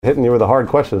Hitting you with the hard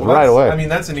questions right away. I mean,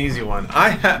 that's an easy one.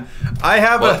 I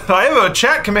have a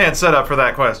chat command set up for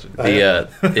that question. And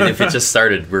if it just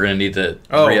started, we're gonna need to.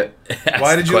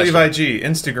 Why did you leave IG?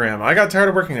 Instagram. I got tired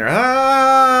of working there.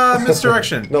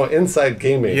 Misdirection. No, Inside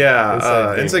Gaming.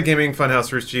 Yeah, Inside Gaming,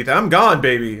 Funhouse, Rooster Teeth. I'm gone,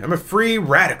 baby. I'm a free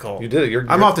radical. You did it.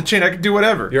 I'm off the chain. I can do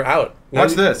whatever. You're out.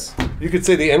 Watch this. You could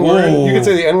say the N word. You could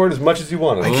say the N word as much as you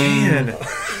want. I can.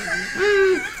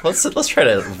 Let's try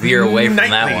to veer away from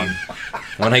that one.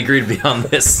 When I agreed to be on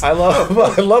this, I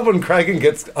love when Kraken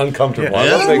gets uncomfortable. Yeah.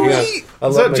 I love making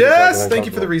What's up, Jess? Thank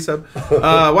you for the resub.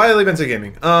 Why I leave Inside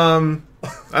Gaming? I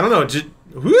don't know.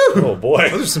 Woo! Oh boy,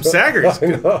 those are some saggers. I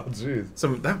know, jeez.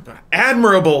 Some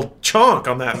admirable chonk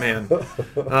on that man.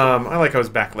 I like how his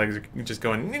back legs are just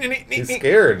going. He's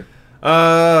scared.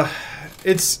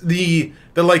 It's the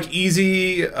like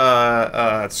easy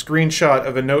screenshot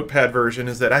of a notepad version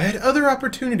is that I had other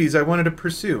opportunities I wanted to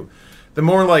pursue. The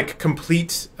more like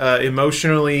complete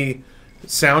emotionally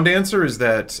sound answer is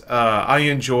that I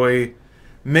enjoy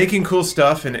making cool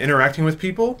stuff and interacting with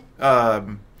people.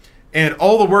 And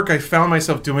all the work I found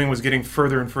myself doing was getting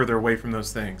further and further away from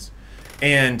those things.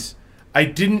 And I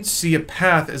didn't see a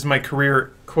path as my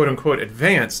career, quote unquote,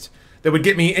 advanced that would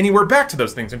get me anywhere back to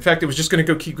those things. In fact, it was just going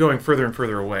to keep going further and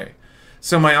further away.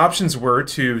 So my options were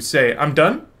to say, I'm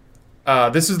done.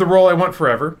 This is the role I want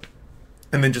forever.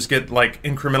 And then just get like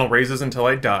incremental raises until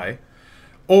I die.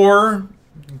 Or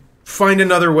find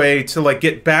another way to like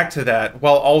get back to that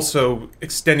while also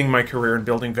extending my career and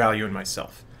building value in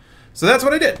myself. So that's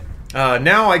what I did.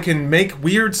 Now I can make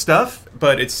weird stuff,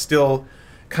 but it's still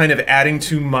kind of adding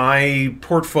to my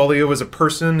portfolio as a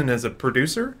person and as a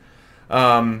producer.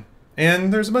 And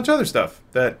there's a bunch of other stuff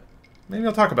that maybe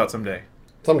I'll talk about someday.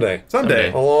 Someday.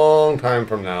 A long time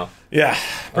from now. Yeah,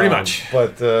 pretty much.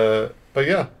 But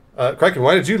yeah. Kraken,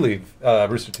 why did you leave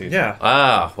Rooster Teeth?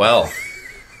 Yeah. Well,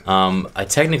 I'm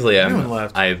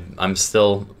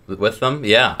still with them.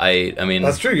 Yeah, I mean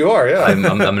that's true. You are. Yeah.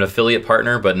 I'm an affiliate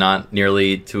partner, but not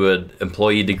nearly to an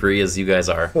employee degree as you guys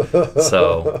are.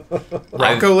 So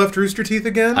Rocco left Rooster Teeth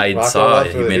again. I saw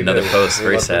he made another post.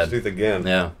 Very sad. Rooster Teeth again.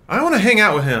 Yeah. I want to hang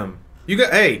out with him.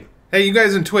 Hey, you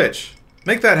guys in Twitch,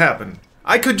 make that happen.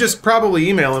 I could just probably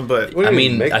email him, but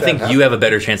I think you have a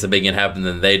better chance of making it happen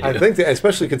than they do. I think,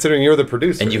 especially considering you're the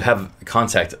producer, and you have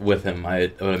contact with him.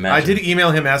 I would imagine. I did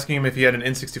email him asking him if he had an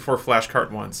N64 flash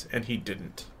cart once, and he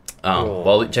didn't. Oh,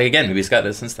 well, check again. Maybe he's got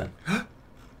it since then.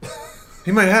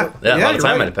 He might have. Yeah, a lot of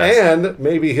time might have passed. And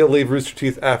maybe he'll leave Rooster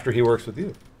Teeth after he works with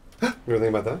you. You ever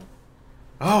think about that?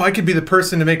 Oh, I could be the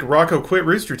person to make Rocco quit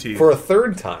Rooster Teeth for a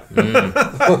third time.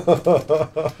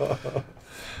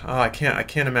 I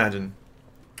can't imagine.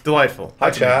 Delightful.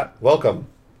 Hi, chat. Welcome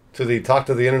to the Talk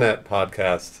to the Internet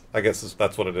podcast. I guess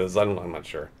that's what it is. I'm not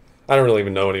sure. I don't really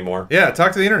even know anymore. Yeah,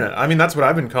 Talk to the Internet. I mean, that's what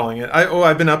I've been calling it.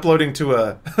 I've been uploading to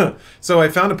a... So I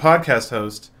found a podcast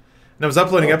host, and I was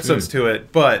uploading episodes to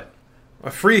it, but a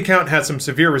free account has some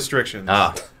severe restrictions.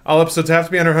 All episodes have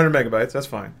to be under 100 megabytes. That's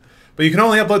fine. But you can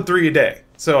only upload 3 a day.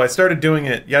 So I started doing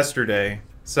it yesterday.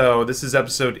 So this is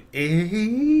episode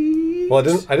 8. Well,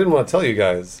 I didn't want to tell you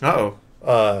guys. Uh-oh.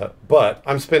 But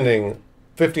I'm spending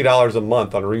 $50 a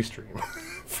month on Restream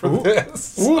for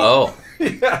this. Ooh. Oh.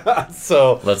 Yeah.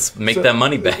 So let's make that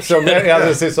money back. So I was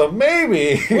gonna say, so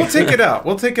maybe we'll take it out.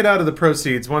 We'll take it out of the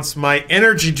proceeds once my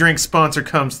energy drink sponsor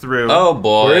comes through. Oh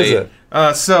boy. Where is it?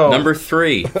 So number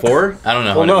 3, 4? I don't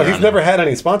know. Well, no, he's never had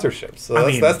any sponsorships. So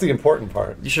that's the important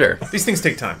part. Sure. These things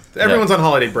take time. Everyone's on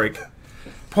holiday break.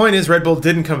 Point is, Red Bull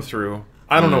didn't come through.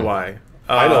 I don't know why.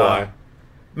 I know why.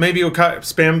 Maybe a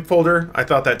spam folder. I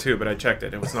thought that too, but I checked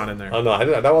it. It was not in there. Oh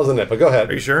no, that wasn't it. But go ahead.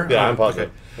 Are you sure? Yeah, I'm positive.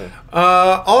 Okay.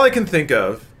 Yeah. All I can think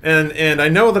of, and I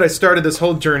know that I started this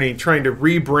whole journey trying to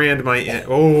rebrand my.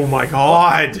 Oh my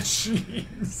god!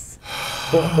 Jeez.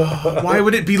 Why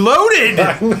would it be loaded?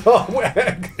 No,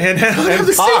 and I don't have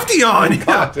the safety on.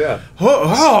 God, yeah.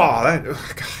 God.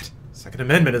 Second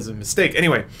Amendment is a mistake.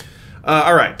 Anyway,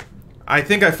 all right. I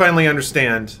think I finally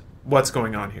understand what's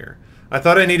going on here. I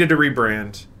thought I needed to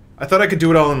rebrand. I thought I could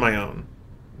do it all on my own.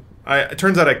 It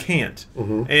turns out I can't.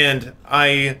 Mm-hmm. And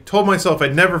I told myself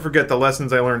I'd never forget the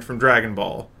lessons I learned from Dragon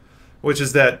Ball, which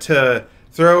is that to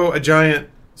throw a giant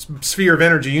sphere of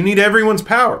energy, you need everyone's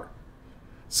power.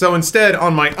 So instead,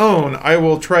 on my own, I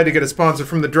will try to get a sponsor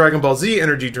from the Dragon Ball Z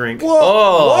energy drink. Whoa,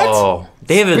 oh, what?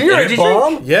 David, Spirit energy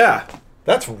bomb? drink? Yeah.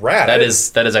 That's rad. That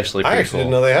is actually pretty I actually cool.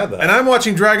 didn't know they had that. And I'm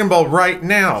watching Dragon Ball right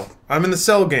now. I'm in the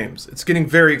Cell games. It's getting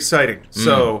very exciting.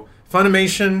 So,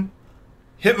 Funimation,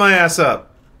 hit my ass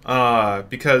up.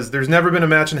 because there's never been a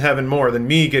match in heaven more than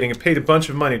me getting paid a bunch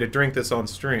of money to drink this on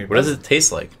stream. What does it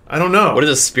taste like? I don't know. What does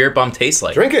a spirit bomb taste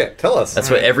like? Drink it. Tell us. That's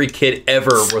what every kid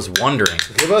ever was wondering.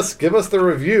 Give us the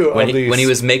review When of these. when he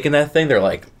was making that thing, they're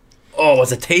like, "Oh,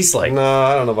 what's it taste like?" No,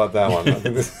 I don't know about that one. I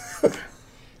think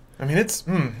I mean, it's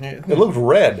it looked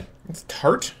red. it's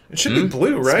tart. It should be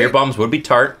blue, right? Spirit bombs would be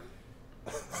tart.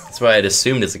 That's what I'd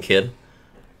assumed as a kid.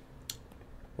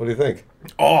 What do you think?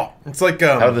 Oh, it's like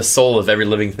Out of the soul of every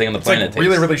living thing on the it's like planet. really,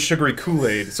 tastes. really sugary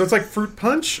Kool-Aid. So it's like fruit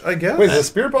punch, I guess. Wait, is the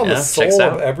spirit bomb the Yeah, checks soul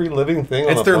out. of every living thing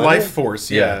on It's the their planet? life force.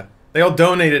 Yeah. Yeah. They all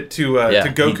donate it to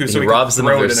Goku, he, so he he robs can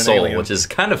them of throw their it in an soul, alien. which is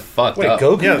kind of fucked Wait, up.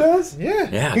 Goku Yeah. does? Yeah.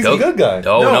 Yeah, He's Goku. a good guy.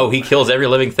 Oh No. no, he kills every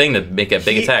living thing to make a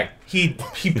big attack. He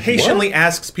patiently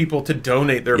asks people to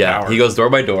donate their Yeah, power. he goes door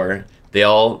by door. They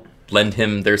all lend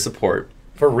him their support,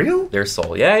 For real? their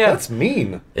soul. Yeah, yeah. That's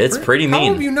mean. It's pretty How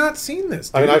have mean. you not seen this?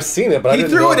 I mean, dude? I've seen it, but I he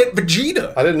didn't threw know. it at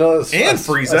Vegeta I didn't know this. and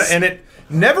Frieza, and it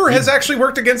never has actually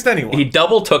worked against anyone. He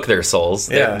double took their souls.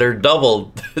 Yeah. They're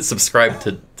double subscribed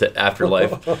to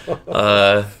Afterlife.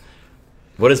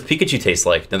 What does Pikachu taste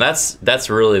like? Now that's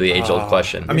really the age-old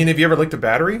question. I mean, have you ever licked a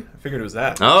battery? I figured it was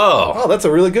that. oh, that's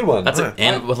a really good one. that's a,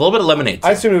 and with a little bit of lemonade.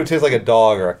 I assumed it would taste like a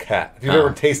dog or a cat. If you've Oh.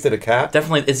 ever tasted a cat,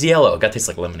 Definitely, it's yellow. It got tastes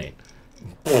like lemonade.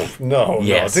 no,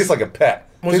 Yes. it tastes like a pet.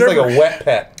 It Was tastes like there a ever- wet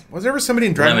pet. Was there ever somebody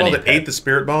in Dragon Ball Lemonade that ate pet. the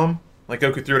spirit bomb? Like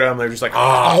Goku threw it out, and they're just like,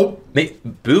 "Oh,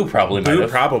 Boo probably might Boo have.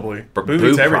 probably. Boo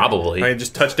eats everything. probably. I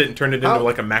just touched it and turned it into How-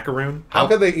 like a macaroon. How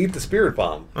could they eat the spirit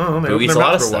bomb? Oh, they Boo opened eats their a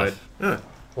lot mouth of real stuff. wide. Yeah.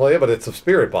 Well, yeah, but it's a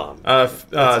spirit bomb. Cell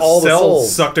all the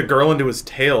souls. sucked a girl into his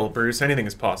tail, Bruce. Anything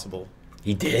is possible.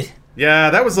 He did. Yeah,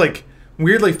 that was like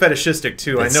weirdly fetishistic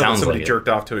too. I know that sounds somebody like it. jerked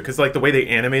off to it because like the way they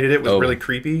animated it was Oh. really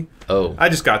creepy. Oh. I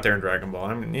just got there in Dragon Ball.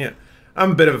 I mean, yeah,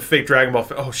 I'm a bit of a fake Dragon Ball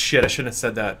fan. Oh shit, I shouldn't have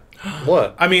said that.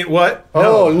 What? I mean, what?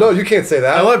 Oh no, you can't say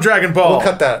that. I love Dragon Ball. We'll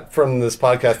cut that from this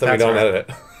podcast that we That's don't right. edit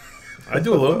it. I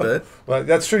do a little bit. Well,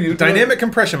 that's true. You do Dynamic it.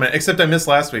 compression, man. Except I missed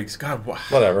last week's. God, wow.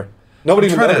 Whatever. Nobody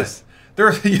even Trying to- noticed. There,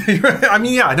 I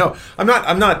mean, yeah, I know. I'm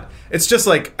not. It's just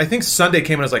like I think Sunday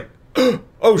came and I was like,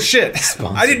 oh shit,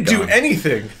 I didn't do gone.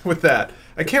 anything with that.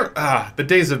 I can't. The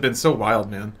days have been so wild,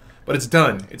 man. But it's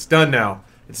done. It's done now.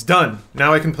 It's done.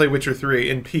 Now I can play Witcher 3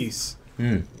 in peace.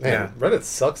 Man, Yeah. Reddit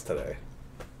sucks today.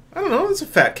 I don't know. It's a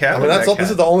fat cat. I mean, Look at that's that all, this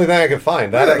cat. is the only thing I could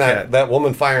find. That Look at and that that, cat. that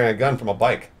woman firing a gun from a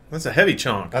bike. That's a heavy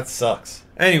chonk. That sucks.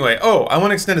 Anyway, I want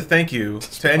to extend a thank you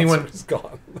to anyone. It's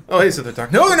gone. Oh, hey, so they're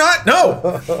talking. No, they're not.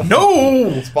 No,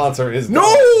 no, Sponsor is gone.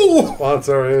 no.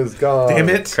 Sponsor is gone. Damn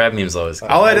it. Crab memes always.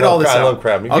 Good. I'll edit all this I out. love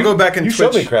crab. I'll go back and you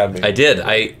Twitch. showed me crab meat. I did.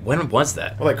 When was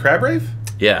that? Well, like Crab Rave.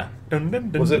 Yeah.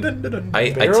 Was it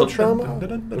I Barrel told. trauma?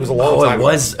 It was a long Oh, time it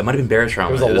was. It might have been Barotrauma. It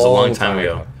It was was, a a long long time time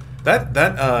ago. ago.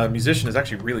 That musician is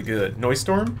actually really good. Noise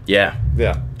Storm. Yeah.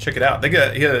 Yeah. Check it out. He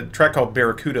got a track called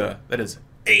Barracuda that is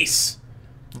ace.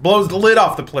 Blows the lid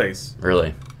off the place.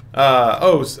 Really.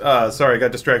 Sorry, I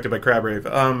got distracted by Crab Rave.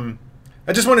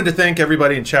 I just wanted to thank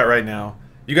everybody in chat right now.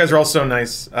 You guys are all so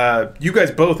nice. You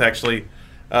guys both actually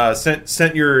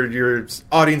sent your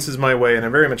audiences my way, and I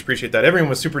very much appreciate that. Everyone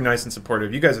was super nice and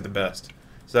supportive. You guys are the best.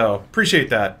 So appreciate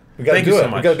that. We gotta Thank do you it. so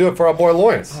much. We gotta do it for our boy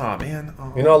Lawrence. Oh man.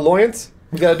 Oh. You know Lawrence?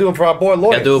 We gotta do it for our boy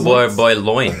Lawrence. Gotta do a boy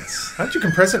loins. How'd you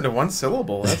compress it into one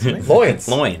syllable? That's amazing. Lawrence.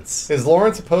 Loins. Is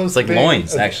Lawrence opposed It's like to being...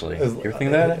 loins, actually. You ever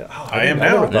think of that? I am I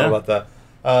never now. thought Yeah. about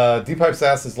that. D-Pipes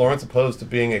asks, is Lawrence opposed to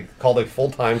being called a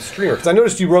full-time streamer? Because I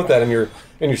noticed you wrote that in your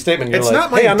statement. You're It's like,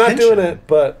 not my hey, I'm not intention. doing it,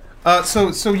 but...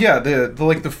 So yeah,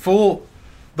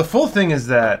 the full thing is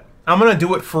that I'm gonna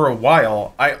do it for a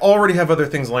while. I already have other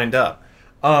things lined up.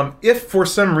 If for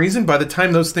some reason by the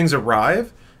time those things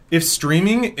arrive, if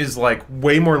streaming is like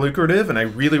way more lucrative and I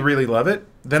really really love it,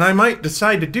 then I might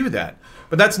decide to do that.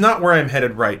 But that's not where I'm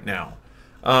headed right now.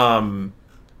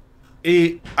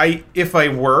 If I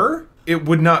were, it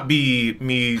would not be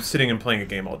me sitting and playing a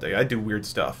game all day. I do weird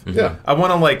stuff. Yeah. I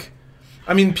want to like,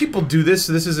 I mean, people do this.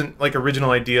 So this isn't like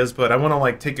original ideas, but I want to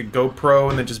like take a GoPro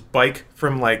and then just bike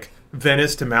from like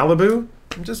Venice to Malibu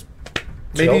and just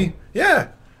maybe, Chill. yeah.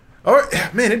 Or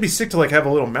man, it'd be sick to like have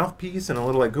a little mouthpiece and a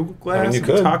little like Google Glass I mean, you and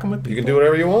could. talking with people. You can do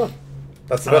whatever you want.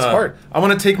 That's the best part. I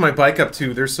want to take my bike up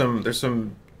to. There's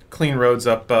some clean roads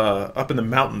up in the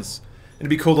mountains. It'd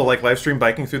be cool to like live stream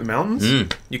biking through the mountains.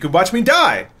 You could watch me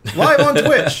die live on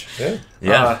Twitch. Yeah.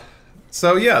 Yeah.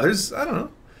 So yeah, there's I don't know.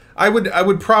 I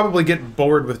would probably get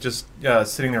bored with just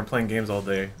sitting there playing games all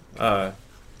day. I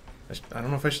don't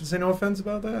know if I should say no offense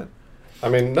about that. I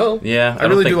mean, no. Yeah. I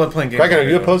really do love playing games. Kraken, all are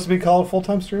day, you though. opposed to be called a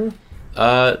full-time streamer?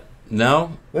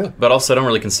 No. Yeah. But also, I don't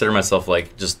really consider myself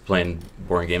like just playing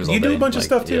boring games all You day. do a bunch of Like,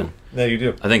 stuff, too. Yeah, you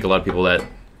do. I think a lot of people that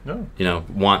No.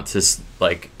 want to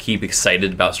like keep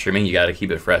excited about streaming, you got to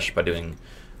keep it fresh by doing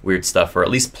weird stuff, or at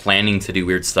least planning to do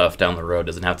weird stuff down the road.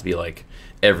 Doesn't have to be like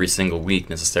every single week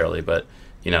necessarily, but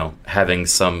having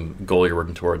some goal you're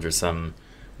working towards or some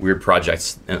weird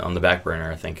projects on the back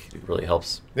burner, I think it really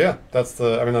helps. Yeah, that's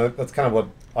kind of what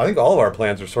I think. All of our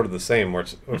plans are sort of the same,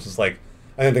 which is like,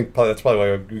 I think that's probably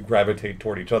why we gravitate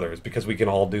toward each other, is because we can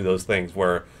all do those things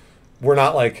where we're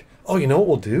not like, oh, you know what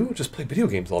we'll do? Just play video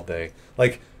games all day.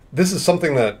 Like, this is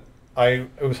something that it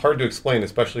was hard to explain,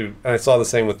 especially, and I saw the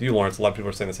same with you, Lawrence. A lot of people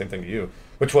are saying the same thing to you,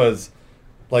 which was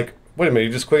like, wait a minute,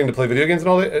 you're just quitting to play video games and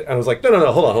all that? And I was like,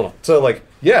 no, hold on. So, like,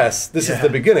 yes, this is the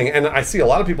beginning. And I see a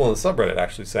lot of people in the subreddit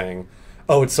actually saying,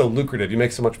 oh, it's so lucrative, you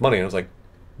make so much money. And I was like,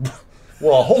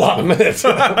 well, hold on a minute.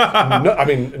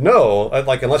 No,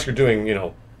 like, unless you're doing,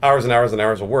 hours and hours and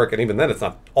hours of work, and even then it's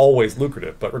not always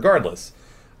lucrative. But regardless,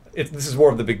 this is more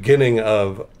of the beginning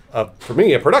of, for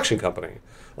me, a production company.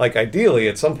 Like, ideally,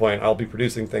 at some point, I'll be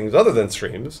producing things other than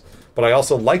streams, but I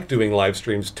also like doing live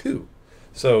streams too.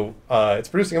 So it's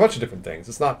producing a bunch of different things.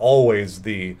 It's not always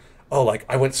I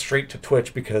went straight to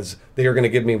Twitch because they are going to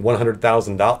give me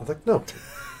 $100,000. It's like, no,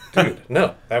 dude,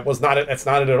 no, that's not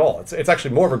it at all. It's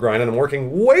actually more of a grind, and I'm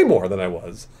working way more than I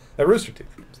was at Rooster Teeth.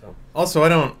 So. Also, I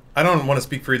don't want to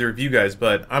speak for either of you guys,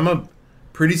 but I'm a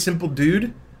pretty simple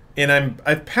dude, and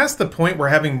I've passed the point where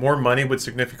having more money would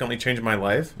significantly change my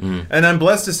life, and I'm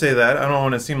blessed to say that. I don't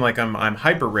want to seem like I'm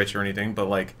hyper rich or anything, but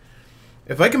like,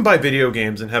 if I can buy video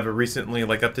games and have a recently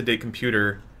up-to-date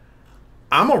computer,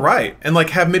 I'm all right. And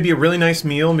have maybe a really nice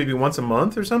meal maybe once a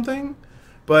month or something.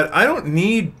 But I don't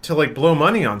need to blow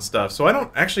money on stuff. So I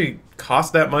don't actually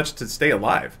cost that much to stay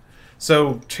alive.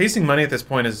 So chasing money at this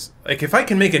point is if I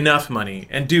can make enough money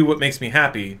and do what makes me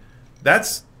happy,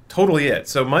 that's totally it.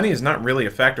 So money is not really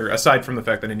a factor aside from the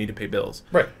fact that I need to pay bills.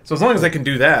 Right. So as long as I can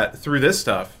do that through this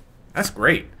stuff, that's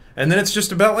great. And then it's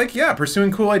just about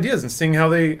pursuing cool ideas and seeing how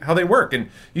they work and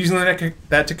using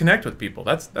that to connect with people.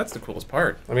 That's the coolest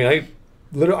part. I mean, I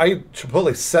eat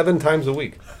Chipotle 7 times a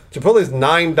week. Chipotle is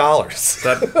 $9. Is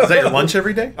that your lunch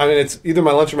every day? I mean, it's either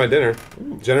my lunch or my dinner,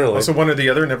 generally. Also, one or the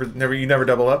other. You never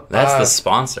double up. That's the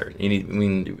sponsor.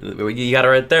 You got it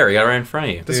right there. You got it right in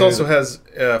front of you. This also has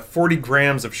 40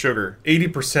 grams of sugar,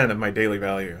 80% of my daily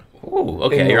value. Ooh,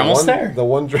 okay, you're almost there. The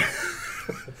one.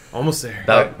 Almost there.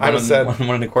 I have a sad,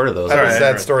 one and a quarter of those. I have a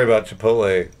sad story about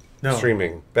Chipotle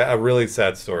streaming. A really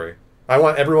sad story. I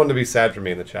want everyone to be sad for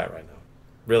me in the chat right now.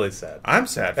 Really sad. I'm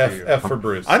sad for you. F for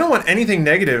Bruce. I don't want anything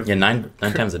negative. Yeah, nine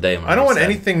times a day. I don't want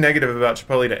anything negative about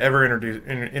Chipotle to ever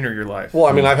enter your life. Well,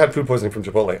 I mean, I've had food poisoning from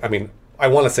Chipotle. I mean, I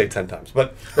want to say 10 times,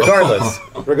 but regardless,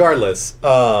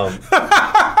 Chipotle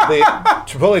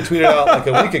tweeted out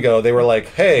a week ago. They were like,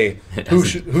 "Hey, who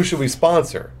should we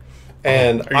sponsor?"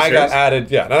 And I got added.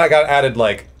 Yeah, and I got added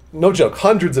no joke,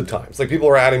 hundreds of times. People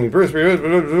were adding me, Bruce.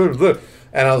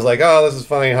 And I was like, oh, this is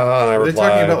funny, and I replied. Are they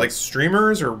talking about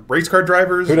streamers or race car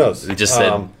drivers? Who knows? We just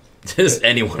said just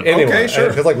anyone. Okay, sure.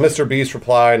 Because Mr. Beast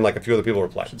replied and a few other people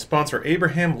replied. Should sponsor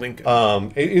Abraham Lincoln.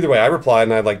 Either way, I replied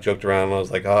and I joked around and I was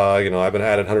like, I've been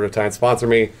added hundreds of times, sponsor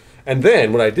me. And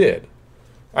then what I did,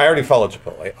 I already followed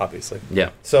Chipotle, obviously.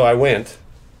 Yeah. So I went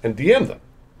and DM'd them.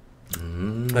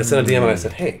 I sent a DM and I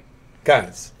said, hey,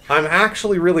 guys, I'm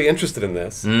actually really interested in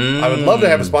this. I would love to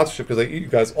have a sponsorship because I eat you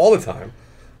guys all the time.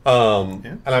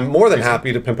 And I'm more than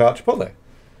happy to pimp out Chipotle.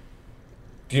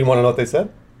 Do you want to know what they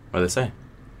said? What did they say?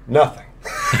 Nothing.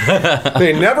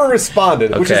 They never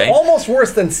responded, which is almost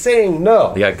worse than saying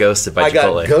no. They got ghosted by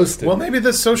Chipotle. I got ghosted. Well, maybe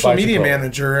the social media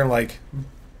manager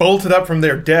bolted up from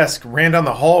their desk, ran down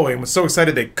the hallway, and was so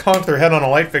excited they conked their head on a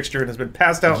light fixture and has been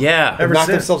passed out ever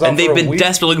since. And they've been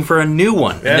desperately looking for a new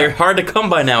one. Yeah. And they're hard to come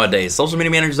by nowadays. Social media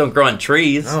managers don't grow on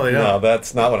trees. Oh, yeah. No,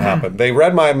 that's not what happened. They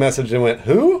read my message and went,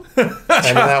 who? And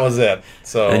then that was it.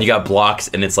 So. And you got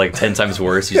blocked, and it's 10 times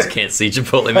worse. You just can't see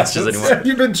Chipotle messages anymore.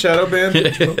 You've been shadow banned?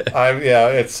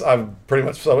 I'm pretty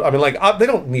much so. I mean, they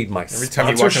don't need my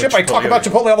sponsorship. I talk about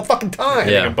Chipotle all the fucking time.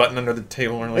 Yeah. A button under the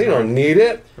table. They don't need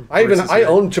it. I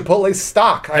own Chipotle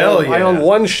stock. I own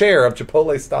one share of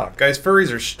Chipotle stock. Guys,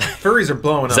 furries are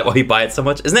blowing up. Is that why you buy it so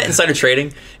much? Isn't that insider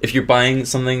trading? If you're buying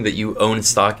something that you own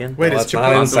stock in? Wait, it's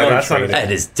Chipotle insider trading.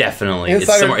 That is definitely.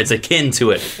 It's akin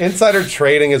to it. Insider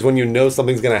trading is when you know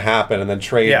something's going to happen and then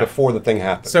trade before the thing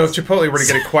happens. So if Chipotle were to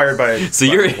get acquired by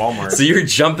Walmart. So you're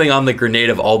jumping on the grenade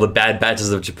of all the bad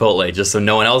batches of Chipotle just so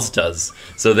no one else does.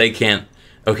 So they can't.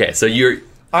 Okay, so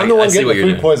I'm the one getting the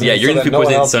food poisoning. Yeah, you're getting food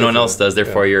poisoning so no one else does.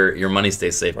 Therefore, your money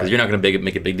stays safe because you're not going to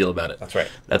make a big deal about it. That's right.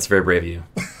 That's very brave of you.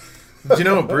 Do you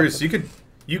know, Bruce? You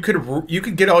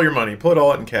could get all your money, pull it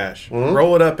all out in cash,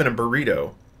 roll it up in a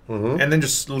burrito, and then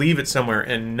just leave it somewhere,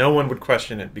 and no one would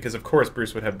question it because, of course,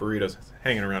 Bruce would have burritos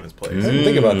hanging around his place. I didn't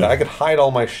think about that. I could hide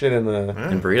all my shit in the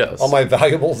And burritos. all my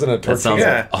valuables in a that sounds tortilla.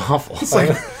 Yeah. awful.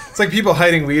 It's like people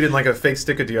hiding weed in like a fake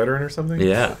stick of deodorant or something.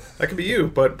 Yeah. That could be you,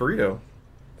 but burrito.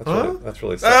 That's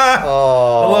really sad. Ah!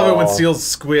 Oh, I love it when seals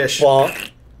squish.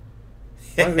 Bonk.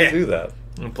 Why did they do that?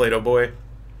 Play-Doh boy.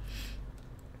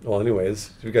 Well, anyways,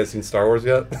 have you guys seen Star Wars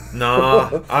yet? Nah,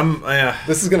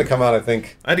 This is going to come out, I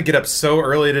think. I had to get up so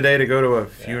early today to go to a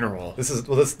funeral. This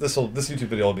YouTube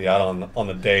video will be out on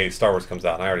the day Star Wars comes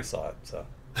out, and I already saw it. So,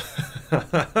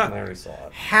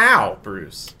 How,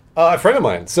 Bruce? A friend of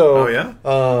mine. So,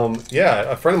 Oh,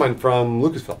 yeah? a friend of mine from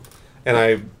Lucasfilm, and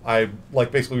I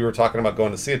like basically we were talking about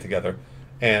going to see it together,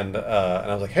 and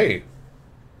I was like, hey,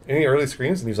 any early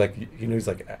screens? And he's like, he's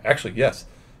like, actually, yes.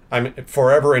 I'm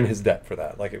forever in his debt for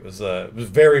that. Like it was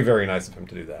very, very nice of him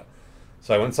to do that.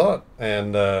 So I went and saw it,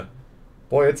 and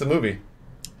boy, it's a movie.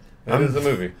 It is a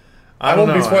movie. I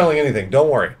won't be spoiling anything. Don't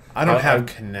worry. I don't have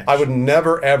connection. I would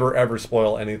never, ever, ever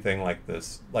spoil anything like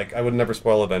this. Like I would never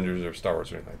spoil Avengers or Star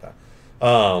Wars or anything like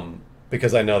that,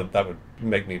 because I know that would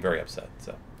make me very upset.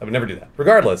 So I would never do that.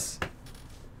 Regardless,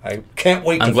 I can't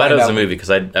wait. I'm glad it was a movie because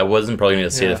I wasn't probably going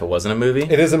to see it if it wasn't a movie.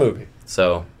 It is a movie.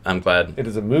 So I'm glad it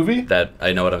is a movie that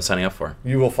I know what I'm signing up for.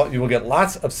 You will get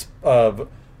lots of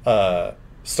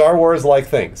Star Wars like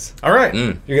things. All right.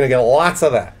 You're gonna get lots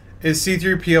of that. Is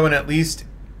C-3PO in at least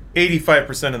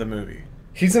 85% of the movie?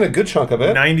 He's in a good chunk of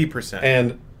it. 90%.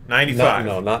 And 95.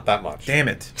 No, not that much. Damn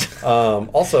it.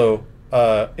 Also,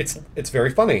 it's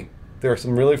very funny. There are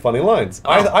some really funny lines.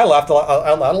 I laughed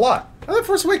out loud a lot. I thought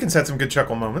Force Awakens had some good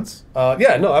chuckle moments.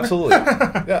 Yeah, no, absolutely.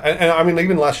 Yeah, and I mean,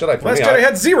 even Last Jedi. For Last me, Jedi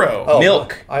had zero.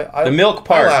 Milk. The milk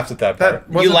part. I laughed at that part.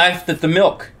 That You laughed at the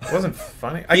milk. wasn't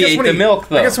funny. He ate the milk,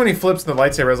 though. I guess when he flips the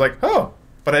lightsaber, I was like, oh.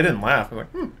 But I didn't laugh. I was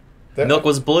like, Milk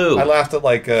was blue. I laughed at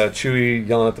like Chewie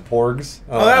yelling at the porgs.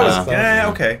 Oh, that was that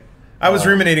okay. I was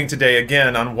ruminating today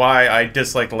again on why I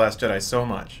disliked The Last Jedi so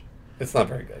much. It's not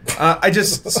very good.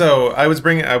 I was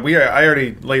bringing. I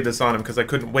already laid this on him because I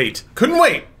couldn't wait.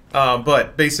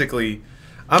 But basically,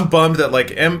 I'm bummed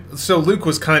that so Luke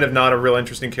was kind of not a real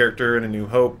interesting character in A New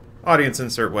Hope. Audience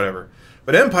insert whatever.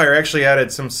 But Empire actually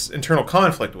added some internal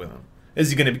conflict with him. Is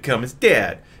he going to become his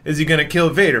dad? Is he going to kill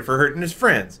Vader for hurting his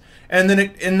friends? And then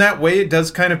in that way, it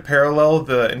does kind of parallel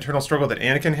the internal struggle that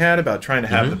Anakin had about trying to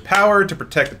have the power to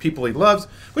protect the people he loves,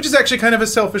 which is actually kind of a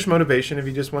selfish motivation if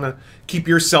you just want to keep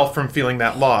yourself from feeling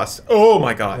that loss. Oh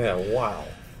my God. Yeah, wow.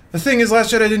 The thing is,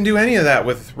 Last Jedi didn't do any of that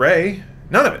with Rey.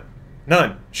 None of it.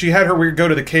 None. She had her weird go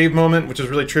to the cave moment, which was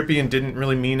really trippy and didn't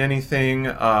really mean anything.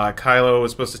 Kylo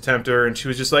was supposed to tempt her, and she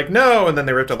was just like, no, and then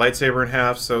they ripped a lightsaber in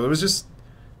half, so there was just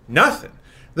nothing.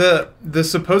 The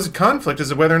supposed conflict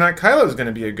is whether or not Kylo's going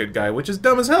to be a good guy, which is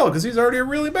dumb as hell, because he's already a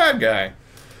really bad guy.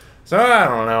 So, I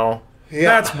don't know.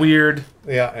 Yeah. That's weird.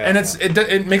 Yeah. And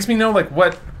it makes me know,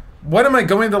 what am I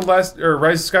going to Rise of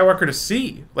Skywalker to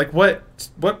see? Like, what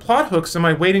plot hooks am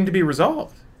I waiting to be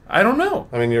resolved? I don't know.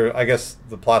 I mean, I guess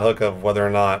the plot hook of whether or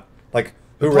not, like,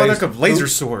 who plot Rey's, hook of laser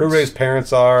swords. Who Rey's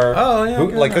parents are. Oh, yeah,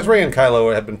 okay. Because Rey and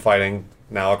Kylo have been fighting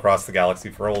now across the galaxy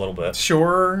for a little bit.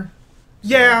 Sure.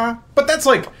 Yeah, but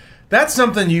that's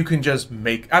something you can just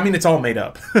make. I mean, it's all made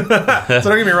up. So don't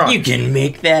get me wrong. You can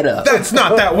make that up. That's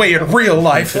not that way in real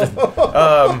life.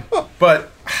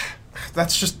 But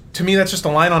that's just, to me, that's just a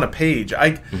line on a page.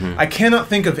 I cannot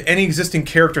think of any existing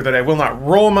character that I will not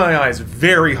roll my eyes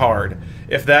very hard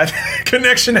if that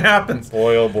connection happens.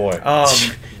 Boy, oh boy.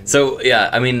 So, yeah,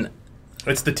 I mean,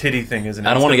 it's the titty thing, isn't it?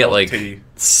 I don't want to get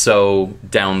so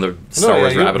down the Star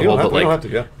Wars rabbit hole, but you don't have to,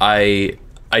 yeah.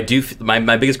 I do.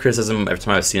 My biggest criticism every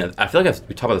time I've seen it, I feel like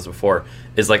we talked about this before,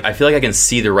 is I feel like I can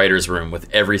see the writer's room with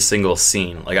every single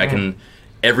scene. Like I can,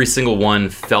 every single one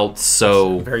felt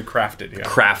so very crafted,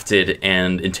 crafted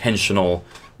and intentional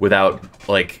without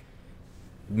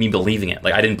me believing it.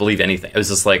 Like I didn't believe anything. It was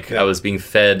just I was being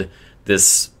fed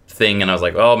this thing, and I was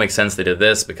like, oh, it makes sense they did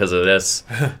this because of this,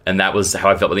 and that was how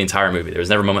I felt with the entire movie. There was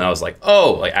never a moment I was like,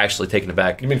 oh, actually taken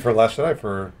aback. You mean for Last Jedi?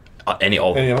 For all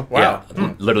wow.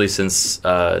 Yeah, literally since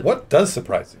what does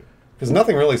surprise you? Because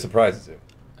nothing really surprises you.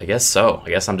 I guess so. I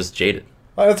guess I'm just jaded.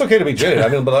 It's okay to be jaded. I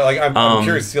mean, but I'm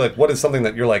curious to see what is something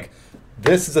that you're like,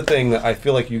 this is a thing that I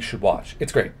feel like you should watch.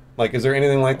 It's great. Is there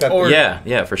anything like that?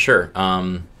 Yeah, for sure.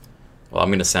 Well, I'm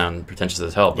going to sound pretentious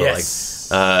as hell, but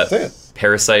say it.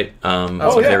 Parasite. Was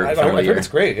my favorite film of the year. It's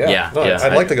great. Yeah, yeah.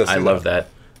 I'd like to go see I love that.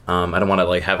 I don't want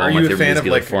to have all my favorite movies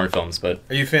be foreign films, but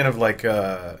are you a fan of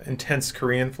intense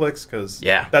Korean flicks? Because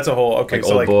that's a whole Old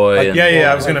Boy.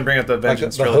 I was going to bring up the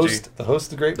Vengeance trilogy. The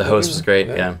Host is great. The Host was great.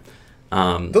 Yeah.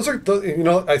 Those are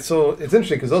so it's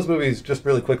interesting because those movies, just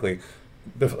really quickly,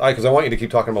 because I want you to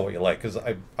keep talking about what you like, because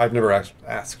I've never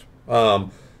asked.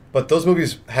 But those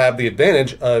movies have the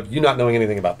advantage of you not knowing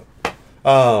anything about them.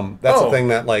 That's the thing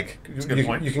that, like,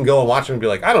 you can go and watch them and be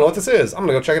like, I don't know what this is. I'm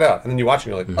gonna go check it out. And then you watch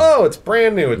it and you're like, oh, it's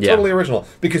brand new. It's totally original,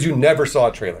 because you never saw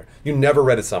a trailer. You never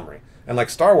read a summary. And like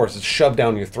Star Wars is shoved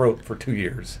down your throat for 2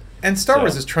 years. And Star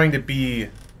Wars is trying to be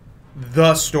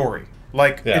the story.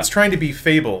 Like, it's trying to be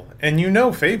Fable. And you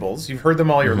know Fables. You've heard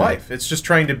them all your life. It's just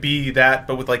trying to be that,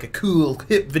 but with like a cool,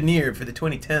 hip veneer for the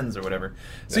 2010s or whatever.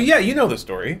 So yeah, you know the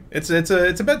story. It's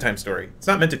a bedtime story. It's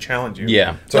not meant to challenge you.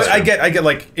 Yeah. But I get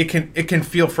like, it can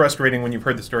feel frustrating when you've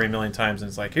heard the story a million times and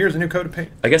it's like, here's a new coat of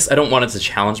paint. I guess I don't want it to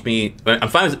challenge me. But I'm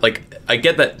fine with, like, I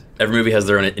get that every movie has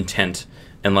their own intent.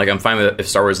 And, like, I'm fine with it if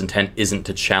Star Wars' intent isn't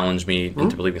to challenge me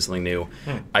into believing something new.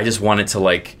 I just want it to,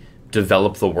 like,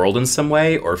 develop the world in some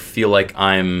way, or feel like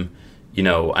I'm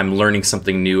learning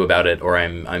something new about it, or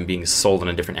I'm being sold on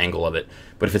a different angle of it.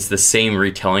 But if it's the same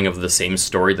retelling of the same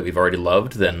story that we've already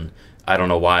loved, then I don't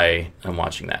know why I'm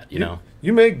watching that, you know?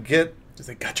 You may get...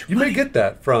 They got your you money. may get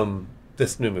that from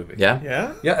this new movie. Yeah?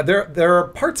 Yeah? Yeah, there are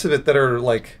parts of it that are,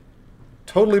 like,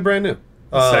 totally brand new.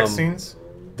 Sex scenes?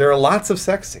 There are lots of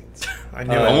sex scenes. I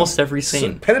knew it. Almost every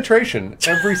scene. Penetration,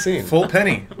 every scene. Full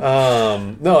penny.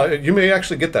 No, you may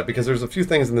actually get that, because there's a few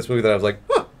things in this movie that I was like,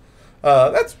 huh,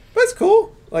 that's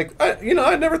cool. Like, I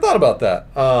never thought about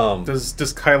that. Does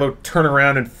Kylo turn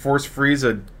around and force freeze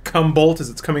a cum bolt as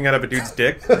it's coming out of a dude's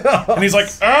dick? And he's like,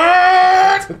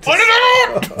 let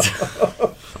it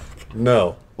out!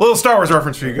 No. Little Star Wars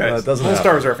reference for you guys. It doesn't Little happen.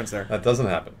 Star Wars reference there. That doesn't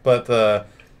happen. But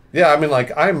yeah, I mean,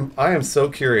 like, I am so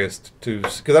curious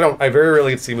because I very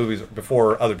rarely see movies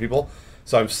before other people,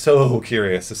 so I'm so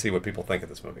curious to see what people think of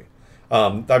this movie.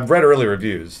 I've read early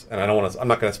reviews, and I'm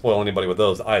not going to spoil anybody with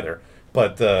those either.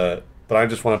 But I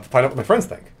just want to find out what my friends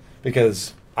think,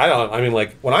 because I mean,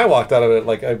 like, when I walked out of it,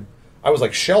 like, I was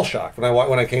like shell shocked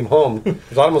when I came home.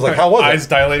 Because Autumn was like, "How was it?" Eyes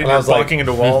dilated, and I was like, bonking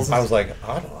into walls. I was like,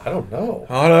 I don't know.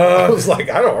 I was like,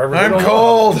 I'm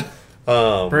cold.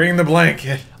 Bring the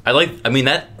blanket.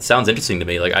 That sounds interesting to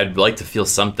me. Like, I'd like to feel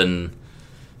something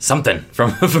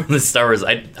from the Star Wars.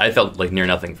 I felt like near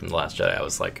nothing from The Last Jedi. I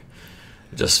was like,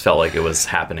 just felt like it was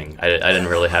happening. I didn't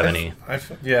really have any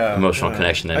emotional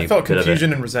connection to any I felt bit of it.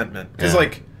 confusion and resentment. Because,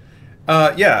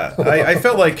 I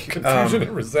felt like... confusion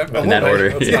and resentment. In that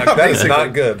order. That's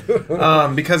not good.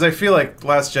 Because I feel like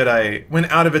Last Jedi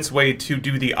went out of its way to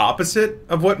do the opposite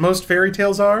of what most fairy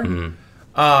tales are. Mm-hmm.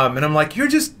 And I'm like, you're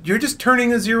just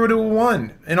turning a 0 to a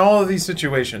 1 in all of these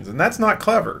situations, and that's not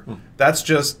clever. That's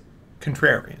just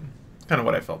contrarian. That's kind of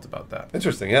what I felt about that.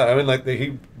 Interesting. Yeah, I mean, like,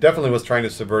 he definitely was trying to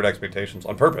subvert expectations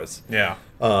on purpose. Yeah.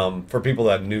 For people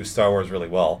that knew Star Wars really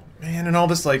well. Man, and all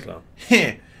this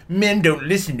men don't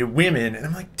listen to women, and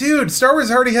I'm like, dude, Star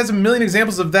Wars already has a million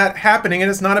examples of that happening,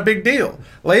 and it's not a big deal.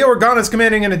 Leia Organa's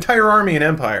commanding an entire army in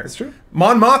Empire. That's true.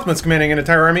 Mon Mothma's commanding an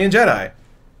entire army in Jedi.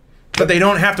 But they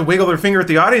don't have to wiggle their finger at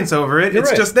the audience over it. It's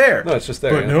right. just there. No, it's just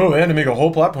there. But no, they had to make a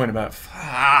whole plot point about it.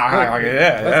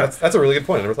 That's a really good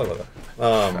point. I never thought about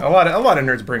that. A lot of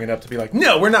nerds bring it up to be like,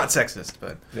 no, we're not sexist.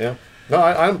 But yeah, no,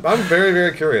 I'm very,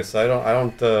 very curious. I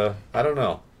don't know. I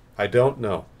don't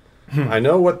know. I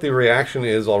know what the reaction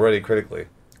is already critically,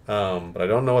 but I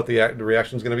don't know what the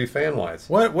reaction is going to be fan wise.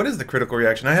 What is the critical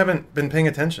reaction? I haven't been paying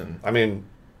attention. I mean,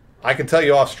 I can tell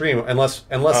you off stream unless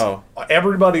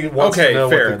everybody wants to know.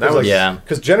 Fair.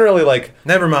 Because generally, like,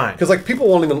 never mind. Because like people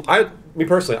won't even. Me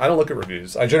personally, I don't look at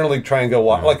reviews. I generally try and go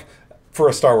watch like for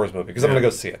a Star Wars movie because I'm gonna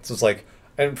go see it. So it's like,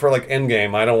 and for like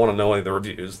Endgame, I don't want to know any of the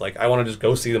reviews. Like, I want to just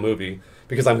go see the movie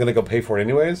because I'm gonna go pay for it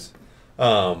anyways.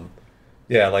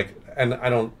 Yeah, like, and I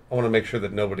want to make sure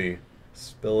that nobody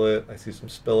spill it. I see some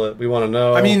spill it. We want to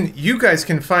know. I mean, you guys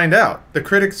can find out. The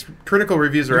critical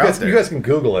reviews are out there. You guys can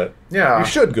Google it. Yeah. You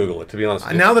should Google it, to be honest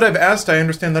with you. Now that I've asked, I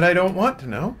understand that I don't want to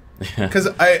know. Because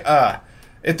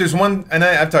if there's one, and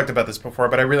I've talked about this before,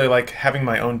 but I really like having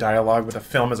my own dialogue with a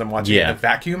film as I'm watching it in a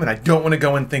vacuum, and I don't want to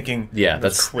go in thinking... Yeah,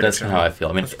 that's kind of how I feel.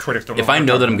 I mean, if I I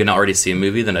know that I'm going to already see a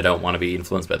movie, then I don't want to be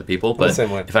influenced by the people. But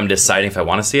if I'm deciding if I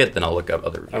want to see it, then I'll look up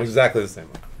other reviews. I'm exactly the same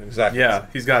way. Exactly. Yeah,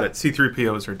 he's got it.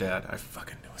 C-3PO is her dad. I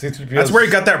fucking know it. C-3PO That's where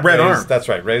he got that red arm. That's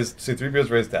right. C-3PO's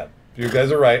Rey's dad. You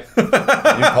guys are right. You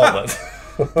called it.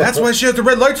 That's why she has the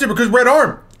red lightsaber, because red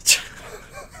arm.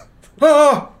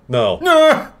 Oh! No.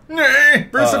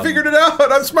 Bruce, I figured it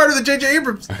out. I'm smarter than J.J.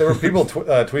 Abrams. There were people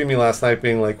tweeting me last night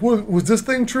being like, was this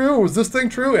thing true? Was this thing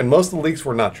true? And most of the leaks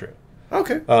were not true.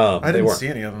 Okay. I didn't see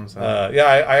any of them. So. Yeah,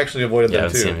 I actually avoided them too. I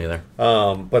haven't seen them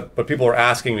either. But people were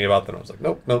asking me about them. I was like,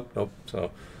 nope. So,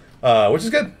 which is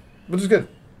good.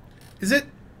 Is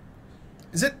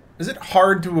it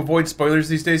hard to avoid spoilers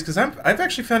these days? Because I've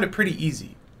actually found it pretty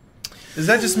easy. Is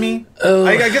that just me? Oh.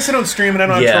 I guess I don't stream and I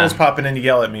don't have Yeah. trolls popping in to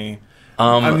yell at me.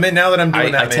 Now that I'm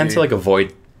doing that, I tend maybe. to like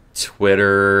avoid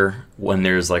Twitter when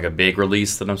there's like a big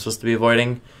release that I'm supposed to be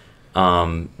avoiding.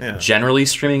 Generally,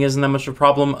 streaming isn't that much of a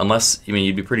problem, unless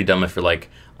you'd be pretty dumb if you're like,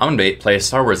 I'm gonna play a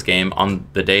Star Wars game on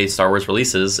the day Star Wars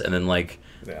releases, and then like,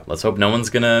 let's hope no one's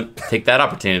gonna take that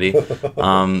opportunity.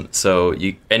 So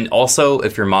you, and also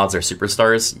if your mods are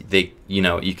superstars, they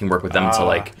you can work with them to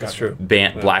like That's true.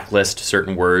 blacklist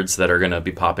certain words that are gonna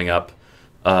be popping up.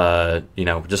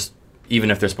 Just even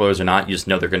if they're spoilers or not, you just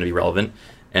know they're gonna be relevant,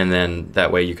 and then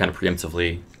that way you kind of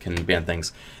preemptively can ban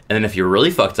things. And then if you're really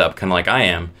fucked up, kind of like I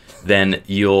am, then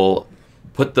you'll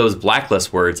put those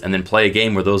blacklist words and then play a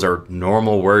game where those are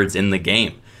normal words in the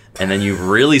game. And then you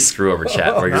really screw over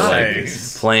chat where you're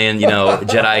Nice. like playing,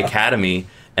 Jedi Academy,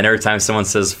 and every time someone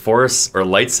says Force or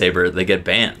lightsaber, they get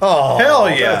banned. Oh, Hell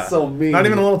yeah. That's so mean. Not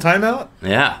even a little timeout?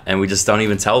 Yeah, and we just don't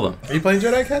even tell them. Are you playing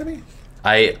Jedi Academy?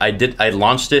 I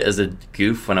launched it as a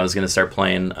goof when I was going to start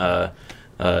playing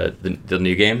the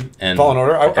new game. And Fallen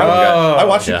Order. I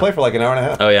watched you play for like an hour and a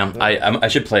half. Oh yeah, I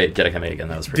should play Jedi Academy again.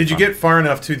 That was pretty Did you fun. get far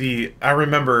enough to the? I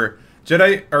remember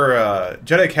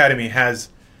Jedi Academy has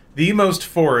the most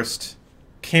forced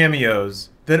cameos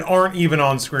that aren't even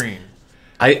on screen.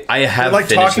 I They're have like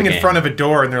finished talking the in game. front of a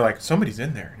door, and they're like, "Somebody's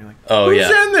in there." And you're like, Oh, "Who's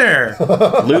yeah. in there?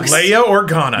 Luke's, Leia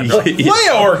Organa?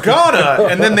 Leia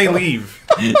Organa!" And then they leave.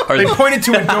 They pointed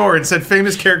to a door and said,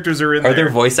 "Famous characters are in Are there." there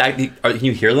voice acting? Can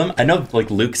you hear them? I know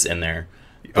like Luke's in there.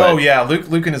 Oh but- yeah,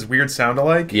 Luke and his weird sound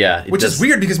alike. Yeah, it which is does-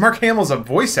 weird because Mark Hamill's a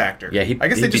voice actor. Yeah, I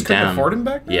guess they he'd be just couldn't down. afford him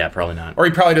back then. Yeah, probably not. Or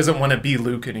he probably doesn't want to be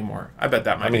Luke anymore. I bet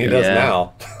that might. I mean, he be does it. Yeah.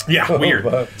 now. Yeah, weird.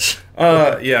 But-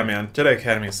 Yeah, man, Jedi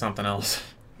Academy is something else.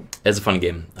 It's a fun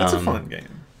game. It's a fun game.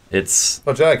 It's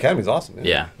Oh, Jedi Academy's awesome.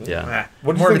 yeah.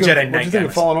 What More of a Jedi What Knight did you think kind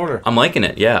of of Fallen Order? I'm liking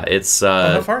it. Yeah, it's.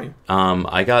 How far are you?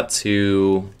 I got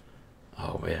to.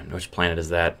 Oh man, which planet is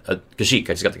that? Kashyyyk.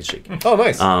 I just got to Kashyyyk. Oh,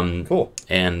 nice. Cool.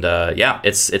 And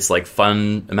it's like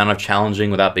fun amount of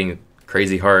challenging without being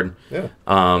crazy hard. Yeah.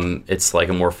 It's like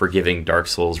a more forgiving Dark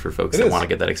Souls for folks It that is. want to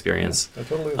get that experience. That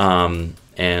totally is.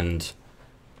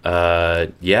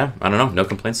 I don't know. No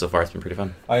complaints so far. It's been pretty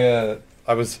fun.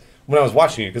 I was when I was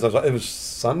watching you because it was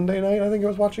Sunday night. I think I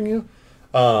was watching you,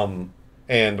 and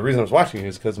the reason I was watching you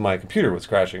is because my computer was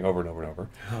crashing over and over and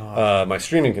over. My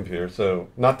streaming computer, so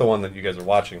not the one that you guys are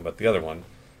watching, but the other one.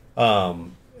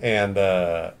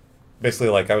 Basically,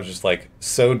 like I was just like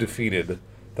so defeated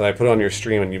that I put it on your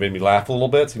stream, and you made me laugh a little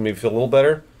bit, so you made me feel a little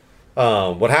better.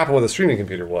 What happened with the streaming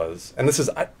computer was, and this is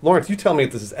Lawrence, you tell me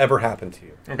if this has ever happened to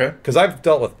you. Okay. Because I've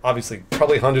dealt with obviously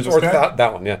probably hundreds This or guy?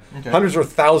 that one, yeah, Okay. hundreds or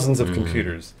thousands of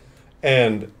computers,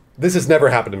 and this has never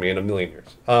happened to me in a million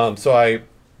years. So I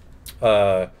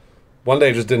one day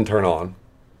it just didn't turn on,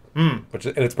 and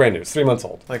it's brand new. It's 3 months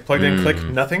old. Like plugged in, click,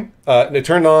 nothing. And it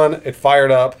turned on. It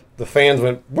fired up. The fans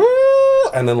went woo,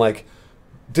 and then like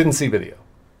didn't see video.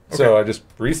 So I just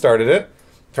restarted it,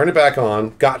 turned it back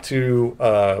on, got to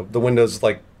the Windows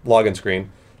like login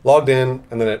screen, logged in,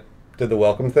 and then it did the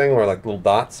welcome thing where like little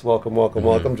dots, welcome, welcome,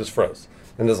 welcome, just froze.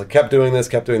 And just like kept doing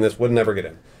this, would never get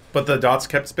in. But the dots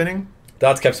kept spinning.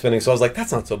 Dots kept spinning, so I was like,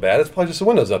 that's not so bad. It's probably just a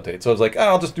Windows update. So I was like,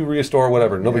 I'll just do restore,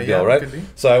 whatever, no big deal, yeah, right? could be.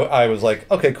 So I was like,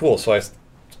 okay, cool. So I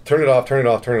turned it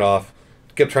off,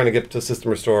 kept trying to get to System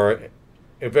Restore.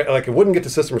 It wouldn't get to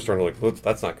System Restore, and I'm like, oops,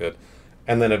 that's not good.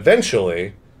 And then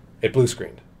eventually, it blue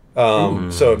screened.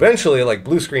 So eventually, like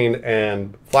blue screened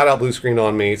and flat out blue screened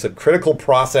on me. It said critical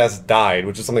process died,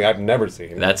 which is something I've never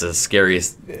seen. That's the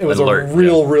scariest It was alert. a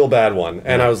real bad one,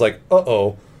 and I was like,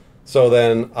 "Uh-oh!" So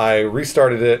then I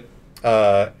restarted it,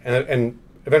 and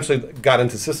eventually got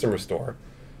into System Restore.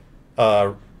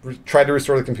 Tried to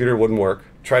restore the computer, wouldn't work.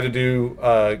 Tried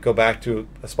to go back to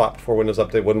a spot before Windows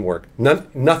Update, wouldn't work.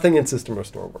 Nothing in System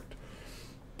Restore worked.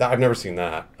 I've never seen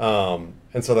that.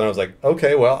 And so then I was like,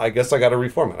 okay, well, I guess I got to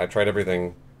reformat. I tried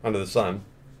everything under the sun.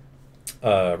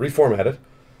 Reformatted.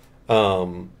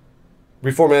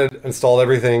 Reformatted, installed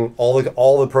everything, all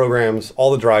the programs,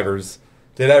 all the drivers,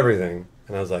 did everything.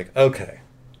 And I was like, okay,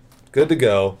 good to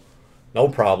go. No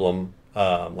problem.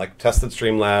 Like tested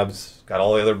Streamlabs, got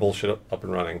all the other bullshit up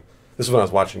and running. This is when I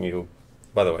was watching you,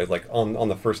 by the way, like on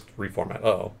the first reformat.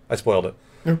 Uh-oh, I spoiled it.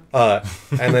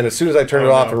 And then as soon as I turned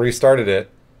it off and restarted it,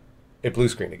 it blue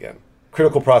screened again.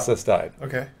 Critical process died.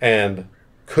 Okay. And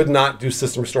could not do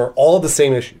System Restore. All of the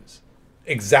same issues.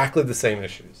 Exactly the same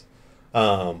issues.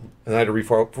 And I had to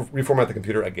reformat the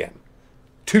computer again.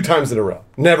 2 times in a row.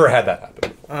 Never had that happen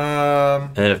before.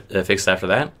 And then it fixed after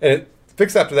that? And it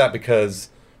fixed after that because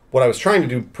what I was trying to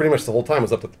do pretty much the whole time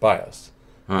was update the BIOS.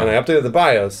 And I updated the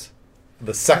BIOS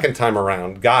the second time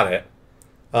around, got it.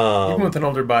 Even with an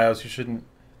older BIOS, you shouldn't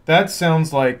That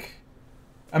sounds like...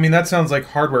 I mean, that sounds like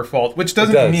hardware fault, which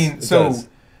doesn't mean... It So, does.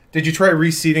 did you try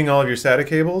reseating all of your SATA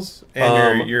cables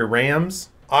and your RAMs?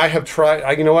 I have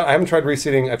tried. You know what? I haven't tried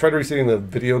reseating. I tried reseating the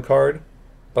video card,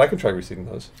 but I can try reseating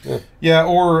those. Yeah. Yeah,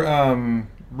 or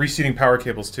reseating power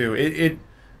cables, too. It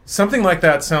something like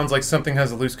that sounds like something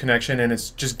has a loose connection, and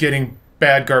it's just getting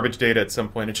bad garbage data at some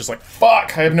point. It's just like,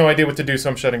 fuck, I have no idea what to do, so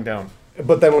I'm shutting down.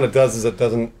 But then what it does is it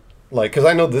doesn't because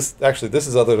I know this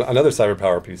is another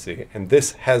CyberPower PC, and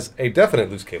this has a definite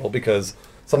loose cable because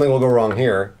something will go wrong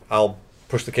here. I'll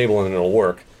push the cable in and it'll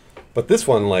work. But this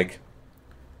one,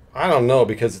 I don't know,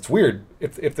 because it's weird.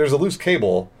 If there's a loose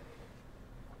cable,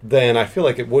 then I feel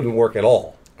like it wouldn't work at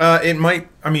all. It might.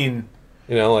 I mean,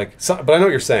 but I know what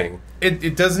you're saying.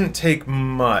 it doesn't take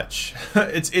much.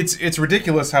 It's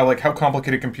ridiculous how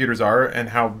complicated computers are and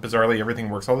how bizarrely everything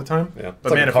works all the time. Yeah.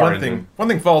 But It's like man, a if car one engine.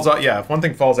 thing falls out, if one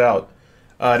thing falls out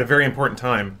at a very important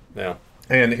time, Yeah.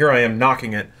 and here I am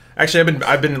knocking it. Actually,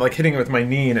 I've been hitting it with my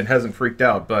knee and it hasn't freaked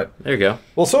out, but There you go.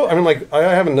 Well, so I mean, I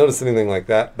haven't noticed anything like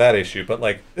that issue, but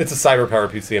it's a CyberPower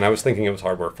PC, and I was thinking it was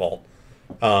hardware fault,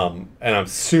 and I'm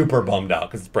super bummed out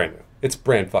because it's brand new. It's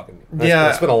brand fucking new.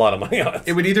 I spent a lot of money on it.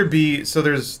 it would either be so.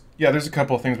 There's a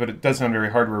couple of things, but it does sound very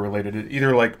hardware related. It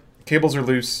either cables are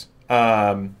loose.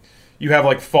 You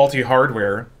have faulty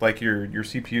hardware, your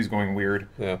CPU is going weird,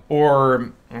 Yeah.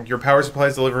 or your power supply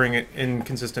is delivering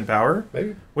inconsistent power.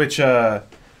 Maybe. Which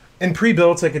in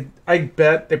pre-builts, I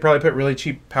bet they probably put really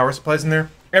cheap power supplies in there.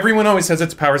 Everyone always says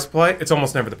it's a power supply. It's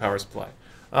almost never the power supply,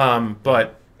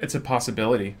 but it's a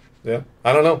possibility. Yeah.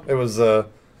 I don't know. It was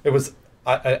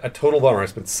a total bummer. I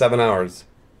spent 7 hours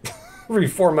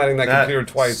reformatting that computer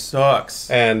twice, Sucks.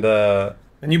 and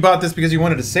And you bought this because you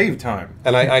wanted to save time.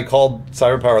 I called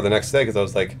CyberPower the next day because I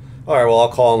was like, all right, well, I'll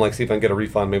call and see if I can get a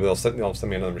refund. Maybe they'll send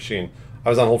me another machine. I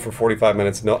was on hold for 45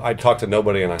 minutes. No, I talked to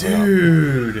nobody, and I hung up.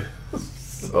 Dude.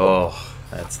 Oh,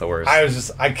 that's the worst.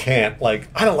 I can't, I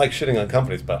don't like shitting on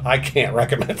companies, but I can't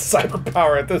recommend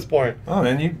CyberPower at this point. Oh,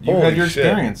 man, you Holy had your shit.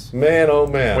 experience. Man, oh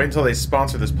man. Wait until they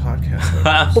sponsor this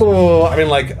podcast. Oh, I mean,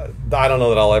 I don't know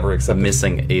that I'll ever accept The it.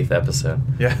 missing 8th episode.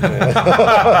 Yeah.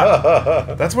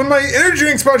 That's when my energy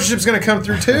drink sponsorship's going to come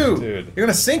through, too. Dude. You're going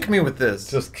to sink me with this.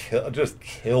 Just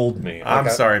killed me. I'm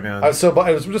sorry, man. I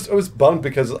was bummed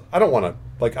because I don't want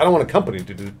a company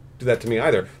to do that to me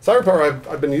either. CyberPower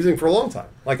I've been using for a long time.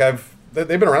 They've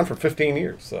been around for 15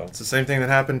 years. So It's the same thing that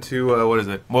happened to, what is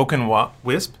it? Woken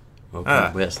Wisp?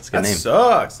 Woken Wisp. That's a good that name.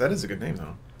 sucks. That is a good name,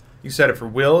 though. You said it for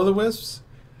Will of the Wisps?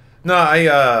 No,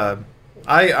 I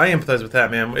empathize with that,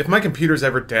 man. If my computer's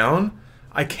ever down,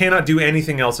 I cannot do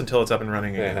anything else until it's up and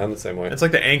running again. yeah, I'm the same way. It's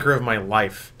like the anchor of my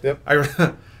life. Yep. I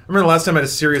remember the last time I had a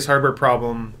serious hardware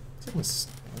problem. It's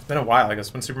been a while, I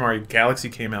guess, when Super Mario Galaxy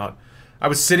came out. I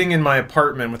was sitting in my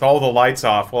apartment with all the lights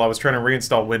off while I was trying to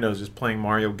reinstall Windows, just playing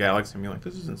Mario Galaxy, and being like,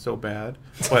 "This isn't so bad."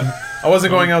 But I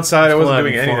wasn't going outside. I wasn't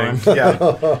doing anything.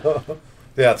 Yeah.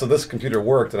 Yeah, so this computer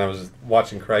worked, and I was just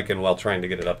watching Kraken while trying to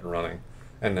get it up and running.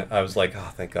 And I was like,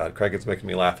 oh, thank God. Kraken's making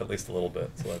me laugh at least a little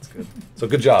bit, so that's good. So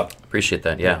good job. Appreciate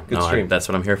that. Yeah. Good stream. That's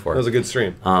what I'm here for. That was a good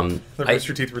stream. The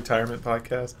Rooster Teeth Retirement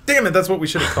Podcast. Damn it, that's what we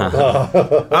should have called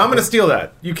it. I'm going to steal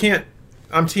that. You can't.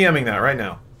 I'm TMing that right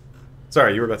now.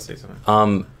 Sorry, you were about to say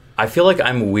something. I feel like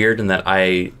I'm weird in that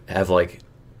I have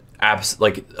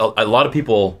a lot of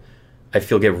people I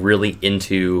feel get really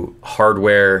into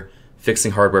hardware,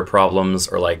 fixing hardware problems,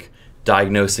 or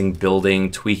diagnosing,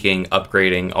 building, tweaking,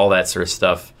 upgrading, all that sort of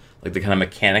stuff, like the kind of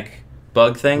mechanic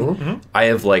bug thing. Mm-hmm. I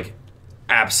have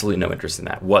absolutely no interest in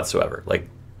that whatsoever.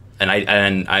 And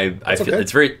I feel okay.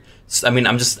 it's very. I mean,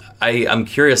 I'm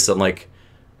curious that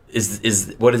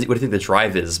what do you think the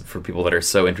drive is for people that are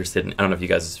so interested in? I don't know if you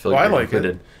guys feel Well, like I you're like it.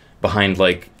 included behind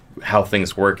how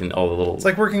things work and all the little. It's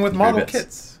like working with model bits.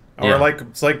 kits. Yeah. Or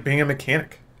it's like being a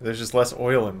mechanic. There's just less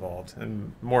oil involved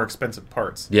and more expensive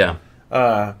parts. Yeah.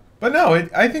 But no,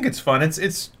 I think it's fun.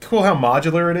 It's cool how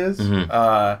modular it is.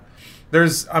 Mm-hmm.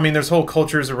 There's whole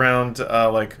cultures around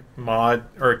mod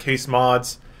or case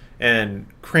mods and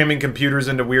cramming computers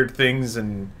into weird things,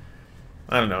 and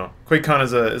I don't know.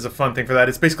 QuakeCon is a fun thing for that.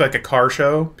 It's basically like a car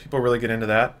show. People really get into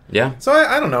that. Yeah. So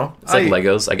I don't know. It's like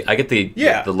Legos. I get the Legos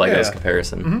yeah.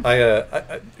 comparison.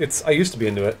 Mm-hmm. I used to be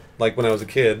into it, when I was a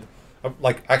kid.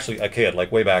 Actually a kid,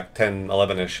 way back 10,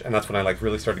 11-ish, and that's when I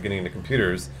really started getting into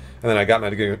computers. And then I got my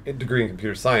degree in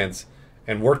computer science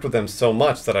and worked with them so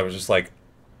much that I was just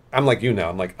I'm like you now.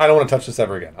 I'm I don't want to touch this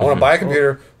ever again. I want to buy a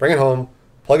computer, bring it home,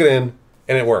 plug it in,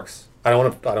 and it works. I don't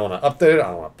want to update it.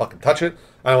 I don't want to fucking touch it.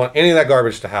 I don't want any of that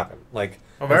garbage to happen.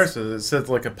 Viruses, it says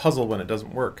like a puzzle when it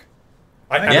doesn't work.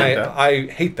 I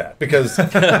hate that because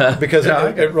because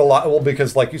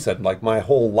like you said, like my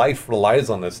whole life relies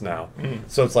on this now.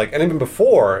 So it's like, and even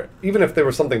before, even if there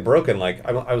was something broken, like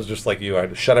I was just like you,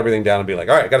 I'd shut everything down and be like,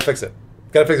 all right, got to fix it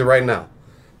right now.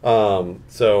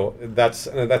 So that's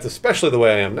especially the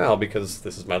way I am now because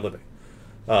this is my living.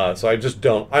 So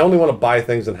I only want to buy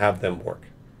things and have them work.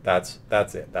 That's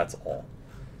it. That's all.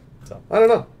 So I don't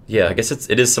know. Yeah, I guess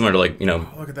it is similar to like, Oh,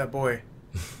 look at that boy.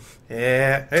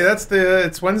 Yeah. Hey,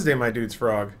 it's Wednesday, my dude's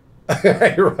frog.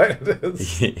 You're right, it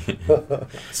is.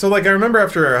 So, like, I remember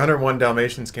after 101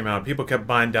 Dalmatians came out, people kept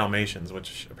buying Dalmatians,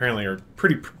 which apparently are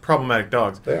pretty problematic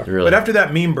dogs. They are. Really? But after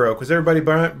that meme broke, was everybody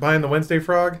buying the Wednesday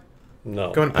frog?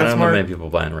 No. Going to I don't know PetSmart? many people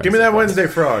buying Give me that Wednesday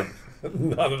frog.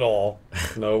 Not at all.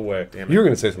 No way. Damn it. You were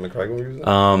going to say something, Craig. What were you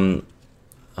saying?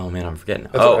 Oh man, I'm forgetting.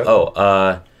 That's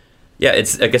okay. Yeah,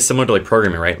 it's I guess similar to like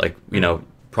programming, right? Like,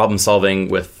 problem solving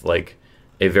with like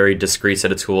a very discrete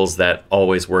set of tools that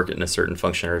always work in a certain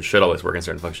function or should always work in a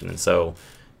certain function. And so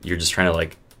you're just trying to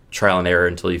like trial and error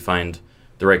until you find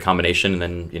the right combination,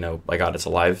 and then, by God, it's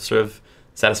alive sort of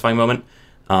satisfying moment.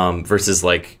 Versus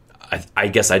like, I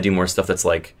guess I do more stuff that's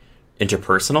like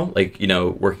interpersonal, like,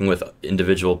 working with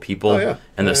individual people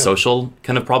and the social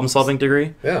kind of problem solving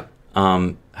degree. Yeah.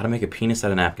 How to make a penis out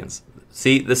of napkins.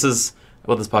 See, this is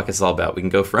what this podcast is all about. We can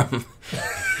go from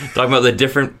talking about the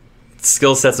different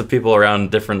skill sets of people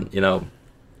around different,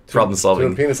 problem solving.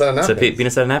 To a penis out of napkins. To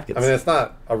penis out of napkins. I mean, it's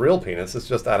not a real penis. It's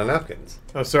just out of napkins.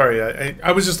 Oh, sorry.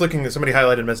 I was just looking at somebody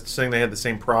highlighted a message saying they had the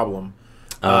same problem.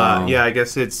 Yeah, I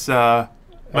guess it's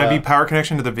might be power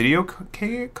connection to the video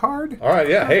card. All right,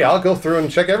 yeah. Hey, I'll go through and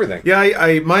check everything.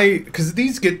 Yeah, because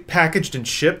these get packaged and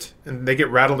shipped, and they get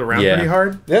rattled around pretty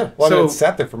hard. Yeah, well, I mean, it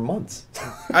sat there for months.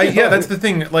 Yeah, that's the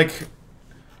thing. Like,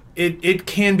 it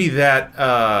can be that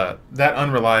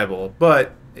unreliable,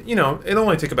 but it'll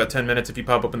only take about 10 minutes if you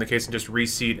pop open the case and just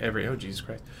reseat oh Jesus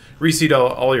Christ, reseat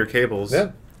all your cables.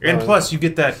 Yeah. And plus, you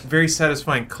get that very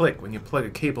satisfying click when you plug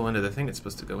a cable into the thing it's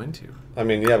supposed to go into. I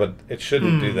mean, yeah, but it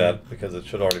shouldn't do that because it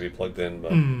should already be plugged in.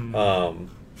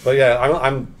 But yeah,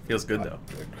 I'm feels good though.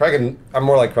 I'm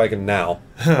more like Kraken now,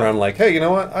 where I'm like, hey, you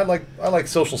know what? I like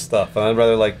social stuff, and I'd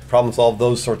rather like problem solve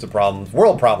those sorts of problems,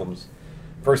 world problems,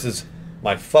 versus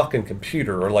my fucking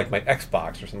computer or like my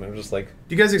Xbox or something. I'm just like,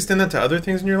 do you guys extend that to other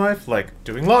things in your life, like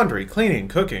doing laundry, cleaning,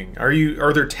 cooking?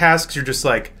 Are there tasks you're just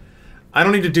like, I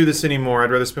don't need to do this anymore.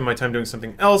 I'd rather spend my time doing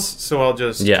something else, so I'll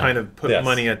just kind of put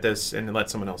money at this and let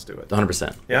someone else do it.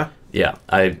 100%. Yeah? Yeah.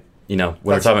 When we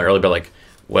were talking about earlier about like,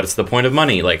 what's the point of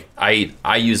money? Like,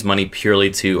 I use money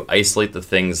purely to isolate the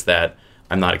things that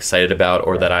I'm not excited about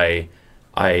or that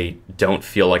I don't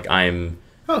feel like I'm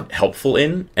helpful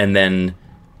in, and then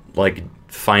like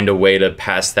find a way to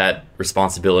pass that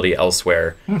responsibility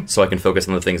elsewhere so I can focus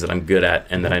on the things that I'm good at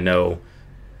and that I know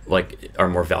like are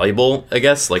more valuable, I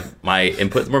guess. Like my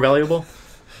input is more valuable.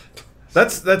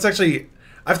 That's actually,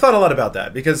 I've thought a lot about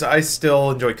that because I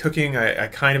still enjoy cooking. I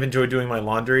kind of enjoy doing my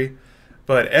laundry,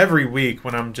 but every week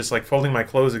when I'm just like folding my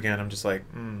clothes again, I'm just like,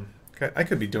 I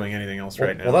could be doing anything else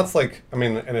right now. Well, that's like, I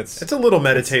mean, and it's a little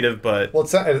meditative, but well,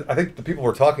 I think the people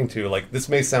we're talking to, like, this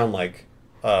may sound like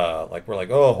we're like,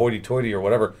 oh, hoity-toity or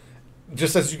whatever.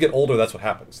 Just as you get older, that's what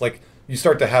happens. Like, you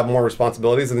start to have more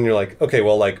responsibilities, and then you're like, okay,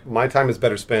 well, like, my time is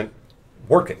better spent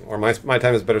working, or my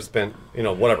time is better spent,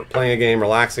 whatever, playing a game,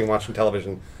 relaxing, watching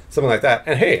television, something like that.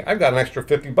 And hey, I've got an extra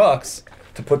 $50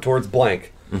 to put towards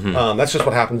blank. That's just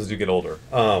what happens as you get older.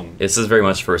 This is very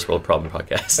much first world problem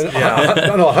podcast.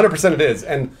 No, 100% it is,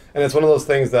 and it's one of those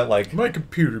things that like my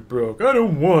computer broke. I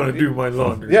don't want to do my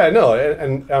laundry. Yeah, no,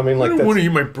 and I mean like I don't want to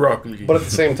eat my broccoli. But at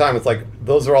the same time, it's like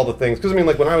those are all the things. Because I mean,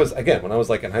 like when I was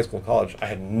like in high school and college, I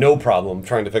had no problem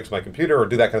trying to fix my computer or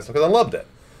do that kind of stuff because I loved it.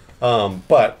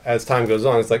 But as time goes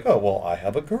on, it's like, oh well, I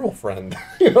have a girlfriend.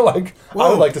 Like I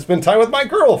would like to spend time with my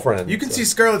girlfriend. You can see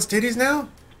Scarlett's titties now.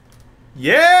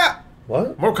 Yeah.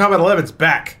 What? Mortal Kombat 11's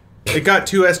back. It got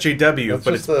 2 SJW,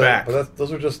 but it's back. But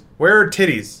those are just... Where are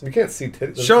titties? You can't see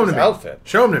titties. Show them to me. Outfit.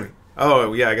 Show them to me.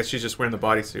 Oh, yeah, I guess she's just wearing the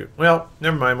bodysuit. Well,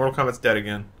 never mind. Mortal Kombat's dead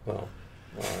again. Oh. All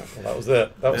right. Well, that was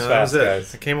it. That was fast, that was it.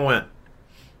 Guys. It came and went.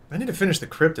 I need to finish the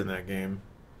crypt in that game.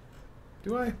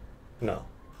 Do I? No.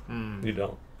 You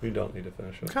don't. You don't need to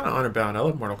finish it. I'm kind of honor bound. I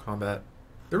love Mortal Kombat.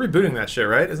 They're rebooting that shit,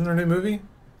 right? Isn't there a new movie?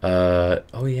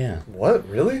 Oh yeah. What?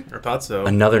 Really? I thought so.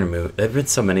 Another movie. There've been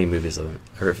so many movies of them,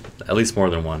 or at least more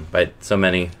than one. But so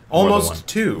many. Almost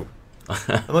 2,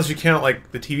 unless you count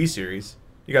like the TV series.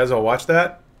 You guys all watch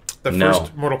that? The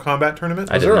first Mortal Kombat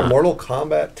tournament. Was there a Mortal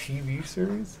Kombat TV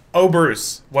series? Oh,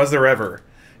 Bruce, was there ever?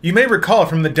 You may recall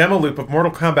from the demo loop of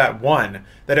Mortal Kombat 1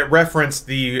 that it referenced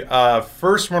the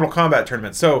first Mortal Kombat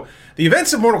tournament. So, the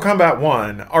events of Mortal Kombat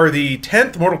 1 are the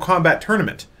 10th Mortal Kombat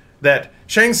tournament that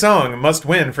Shang Tsung must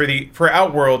win for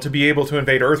Outworld to be able to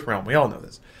invade Earthrealm. We all know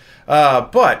this.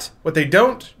 But what they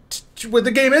don't... what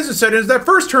the game isn't said is that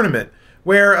first tournament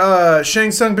where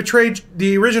Shang Tsung betrayed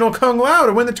the original Kung Lao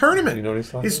to win the tournament. You know what he's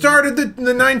talking He started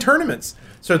the 9 tournaments.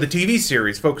 So the TV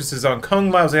series focuses on Kung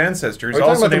Lao's ancestors, Are you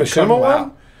also talking about named the Kung Machinima Lao.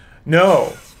 one?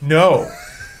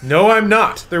 No, I'm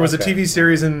not. There was Okay. a TV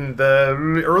series in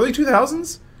the early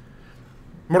 2000s.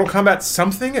 Mortal Kombat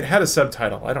something? It had a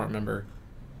subtitle. I don't remember.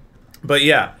 But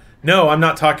yeah. No, I'm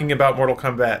not talking about Mortal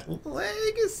Kombat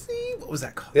Legacy. What was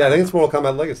that called? Yeah, I think it's Mortal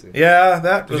Kombat Legacy. Yeah,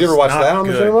 that Did you ever watch not that on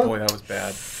the good. Machinima? Boy, that was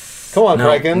bad. Come on, No,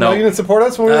 Kraken. no. No, you didn't support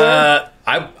us when we were there?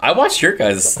 I watched your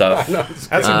guys' stuff. No, it's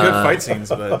Had some good fight scenes,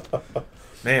 but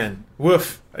man,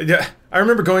 woof. Yeah, I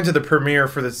remember going to the premiere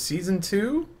for the season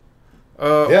 2,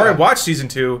 or Yeah. I watched season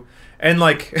 2, and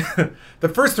like the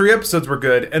first 3 episodes were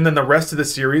good, and then the rest of the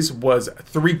series was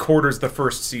 3/4 the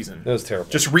first season, It was terrible.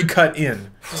 just recut in.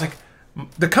 I was like,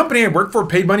 the company I work for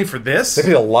paid money for this. They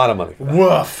paid a lot of money for that.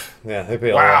 Woof. Yeah, they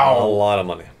paid Wow. a lot of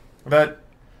money. But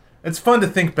it's fun to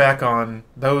think back on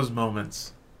those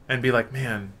moments and be like,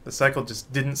 man, the cycle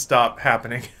just didn't stop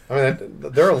happening. I mean,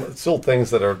 there are still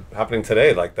things that are happening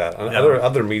today like that. And Yeah.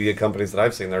 other media companies that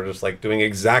I've seen, they're just like doing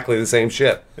exactly the same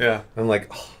shit. Yeah. I'm like,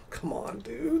 oh, come on,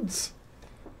 dudes.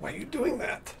 Why are you doing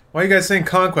that? Why are you guys saying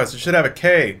Conquest? It should have a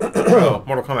K. Oh,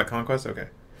 Mortal Kombat Conquest? Okay.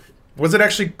 Was it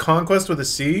actually Conquest with a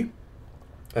C?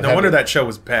 It No had wonder to- that show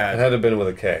was It bad. had to have been with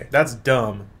a K. That's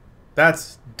dumb.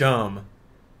 That's dumb.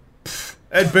 Pfft.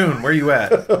 Ed Boon, where you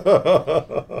at?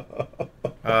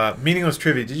 Meaningless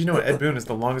trivia. Did you know Ed Boon is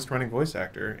the longest running voice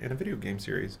actor in a video game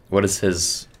series? What is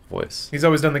his voice? He's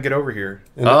always done the Get Over Here.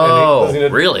 Oh, doesn't he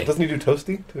do- really? Doesn't he do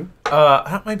Toasty, too?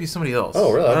 That might be somebody else.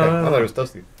 Oh, really? Okay. I thought it was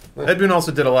Toasty. Ed Boon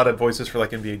also did a lot of voices for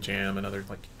like NBA Jam and other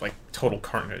like Total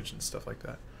Carnage and stuff like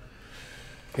that.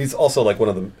 He's also like one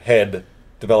of the head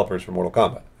developers for Mortal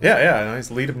Kombat. Yeah,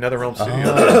 he's lead of NetherRealm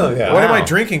Studios. Yeah. What am I Wow.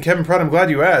 drinking, Kevin Pratt? I'm glad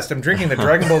you asked. I'm drinking the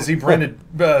Dragon Ball Z branded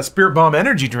Spirit Bomb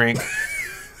energy drink.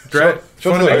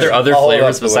 Show Are the there other I'll hold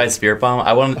flavors up to it. besides Spirit Bomb?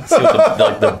 I want to see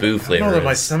what the boo I don't flavor know that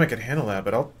my is. stomach can handle that,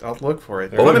 but I'll look for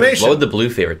it. What would Funimation. the blue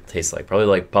flavor taste like? Probably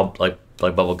like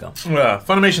bubble gum.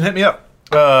 Funimation, hit me up.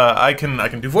 I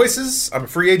can do voices. I'm a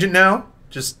free agent now.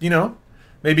 Just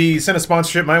maybe send a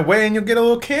sponsorship my way, and you'll get a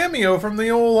little cameo from the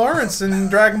old Lawrence in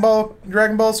Dragon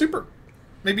Ball Super.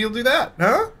 Maybe you'll do that,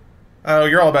 huh? Oh,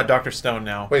 you're all about Dr. Stone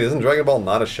now. Wait, isn't Dragon Ball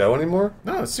not a show anymore?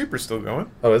 No, Super's still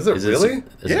going. Oh, is it Is really?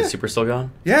 Is Yeah. it Super still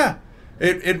gone? Yeah,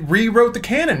 it rewrote the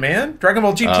canon, man. Dragon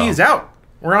Ball GT Oh. is out.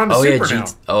 We're on to Oh Super yeah,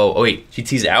 now. wait,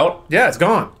 GT's out? Yeah, it's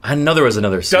gone. I didn't know there was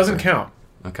another Super. Doesn't count.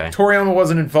 Okay. Toriyama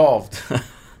wasn't involved.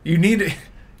 You need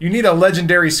a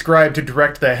legendary scribe to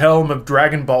direct the helm of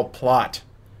Dragon Ball plot.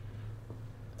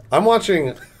 I'm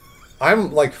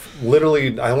like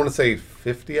literally, I want to say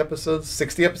 50 episodes,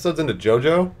 60 episodes into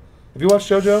JoJo. Have you watched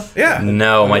JoJo? Yeah.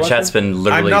 No, Have my you watched chat's it? been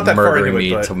literally not that far murdering into it,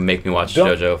 me but- to make me watch Don't-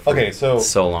 JoJo for okay, so-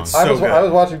 so long. So good. I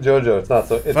was watching JoJo. It's not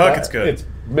so. It's Fuck, not- it's good.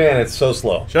 It's so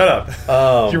slow. Shut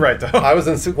up. You're right though. I was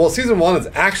in season 1 is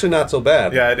actually not so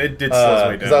bad. Yeah, it did slow me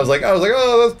down. Because I was like,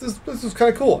 oh, this is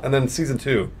kind of cool. And then season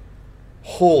 2,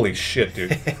 holy shit,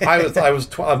 dude!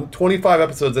 I'm 25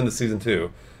 episodes into season 2,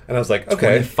 and I was like,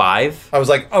 okay. 25? I was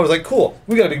like, cool.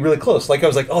 We got to be really close. Like I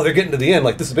was like, oh, they're getting to the end.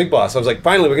 Like this is Big Boss. I was like,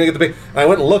 finally, we're gonna get the big. And I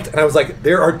went and looked, and I was like,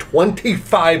 there are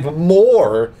 25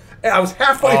 more. And I was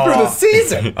halfway through the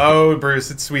season. Oh,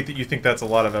 Bruce, it's sweet that you think that's a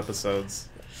lot of episodes.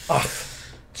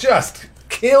 Just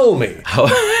kill me.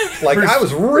 Like I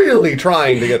was really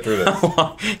trying to get through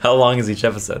this. How long is each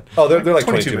episode? Oh, they're like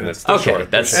 22 22 minutes. minutes. They're Okay,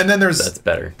 short. that's And then that's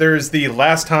better. There's the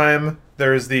last time.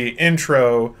 There's the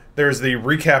intro. There's the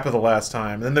recap of the last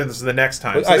time. And then there's the next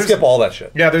time. So I there's- skip all that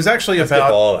shit. Yeah, there's actually Skip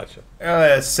about all that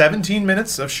shit. 17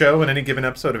 minutes of show in any given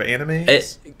episode of anime.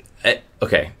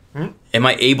 Okay. Hmm? Am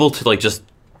I able to like just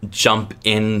jump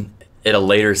in at a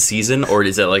later season, or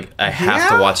is it like I have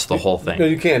Yeah. to watch the whole No, thing?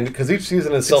 you can because each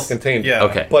season is self-contained. yeah.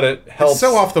 Okay. but it helps. It's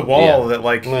so off the wall Yeah. that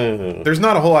like Mm. there's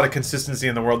not a whole lot of consistency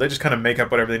in the world. They just kind of make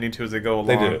up whatever they need to as they go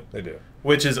along. They do.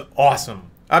 Which is awesome.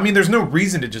 I mean, there's no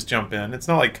reason to just jump in. It's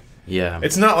not like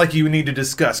you need to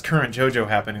discuss current JoJo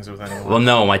happenings with anyone. Well,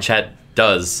 no, my chat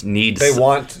does need. They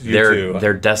want you to.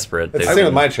 They're desperate. It's They- the same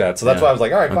with my chat, so that's Yeah. why I was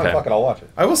like, all right, fine, Okay. fuck it, I'll watch it.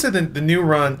 I will say that the new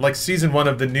run, like season 1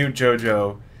 of the new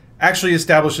JoJo, actually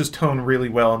establishes tone really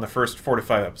well in the first 4 to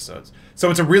 5 episodes.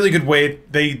 So it's a really good way.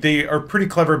 They are pretty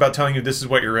clever about telling you this is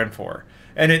what you're in for,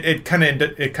 and it kind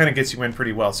of gets you in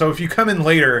pretty well. So if you come in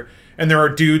later and there are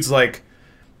dudes like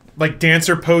like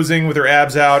dancer posing with her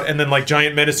abs out, and then like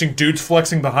giant menacing dudes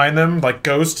flexing behind them, like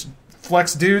ghost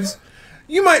flex dudes,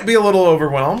 you might be a little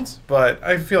overwhelmed, but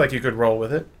I feel like you could roll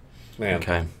with it. Man,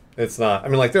 Okay. it's not. I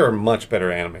mean, like there are much better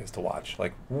animes to watch.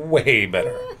 Like way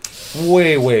better,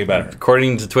 way better.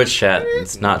 According to Twitch chat,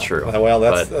 it's not true. Well,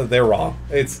 that's But they're wrong.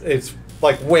 It's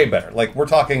like way better. Like we're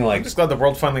talking like I'm just glad the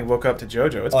world finally woke up to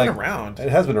JoJo. It's like, been around. It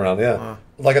has been around, yeah.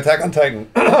 Like Attack on Titan.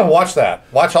 Watch that.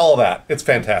 Watch all of that. It's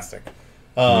fantastic.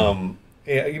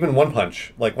 Yeah, even One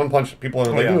Punch. Like One Punch, people are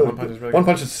like, yeah, "Ooh, One Punch is really One good."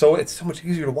 Punch is so much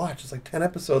easier to watch. It's like 10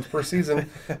 episodes per season,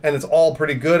 and it's all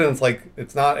pretty good. And it's like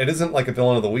it isn't like a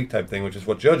villain of the week type thing, which is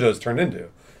what JoJo's turned into.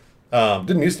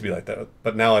 Didn't used to be like that,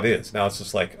 but now it is. Now it's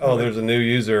just like, oh, there's a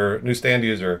new stand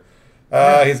user.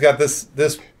 He's got this.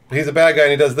 He's a bad guy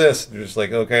and he does this. You're just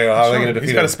like, okay, well, how are they going to defeat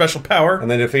He's got him? a special power.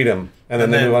 And they defeat him, and then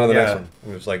And they then, move on to the yeah. next one. And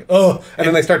you're just like, oh, and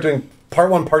then they start doing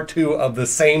part 1, part 2 of the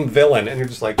same villain, and you're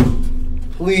just like,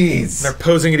 please, They're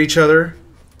posing at each other,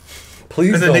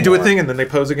 please, and then no they do a more. thing, and then they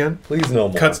pose again. Please no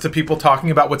more. Cuts to people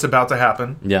talking about what's about to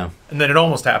happen, yeah, and then it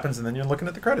almost happens, and then you're looking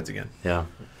at the credits again. yeah.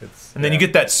 It's, And then you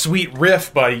get that sweet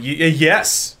riff by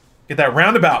Yes. Get that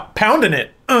roundabout, pounding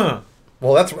it. well,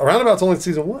 that's Roundabout's only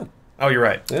season 1. Oh, you're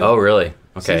right. Yeah. Oh, really?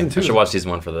 Okay. Season I 2 should watch season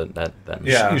 1 for that.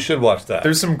 Yeah. You should watch that.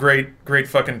 There's some great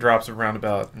fucking drops of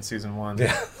roundabout in season 1.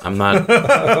 Yeah. I'm not.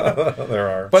 There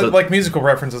are. But So- like musical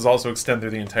references also extend through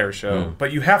the entire show.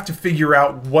 But you have to figure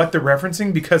out what they're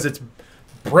referencing because it's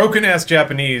broken ass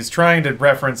Japanese trying to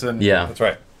reference an Yeah. That's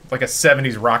right. like a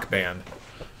 70s rock band.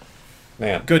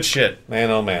 Man. Good shit.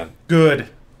 Man, oh man. Good.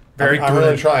 Very I'm good.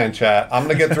 really trying, chat. I'm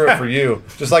going to get through it for you,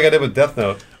 just like I did with Death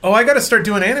Note. Oh, I got to start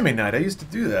doing anime night. I used to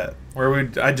do that, where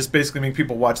I just basically make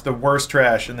people watch the worst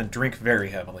trash and then drink very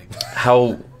heavily.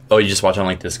 How? Oh, you just watch on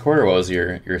like Discord, or what was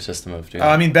your system of doing?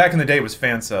 I mean, back in the day, it was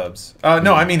fan subs.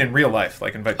 No, I mean in real life,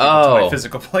 like invite people to Oh. my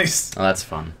physical place. Oh, that's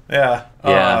fun. Yeah,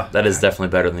 Yeah, that is definitely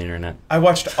better than the internet. I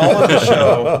watched all of the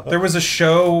show. There was a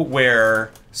show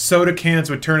where soda cans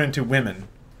would turn into women,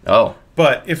 Oh,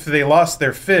 but if they lost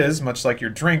their fizz, much like your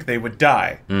drink, they would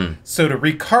die. So to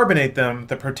recarbonate them,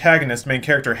 the protagonist, main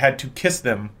character, had to kiss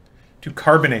them to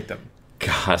carbonate them.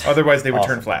 God. Otherwise, they would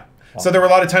turn Awesome. flat. So there were a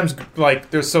lot of times,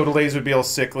 like, their soda ladies would be all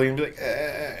sickly and be like,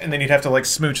 and then you'd have to, like,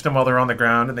 smooch them while they're on the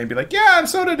ground, and they'd be like, yeah, I'm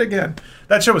sodaed again.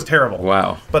 That show was terrible.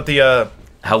 Wow. But the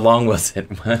How long was it?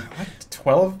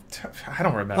 12, I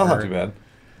don't remember. Oh, not too bad.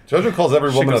 JoJo calls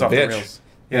every She woman a goes off the bitch rails.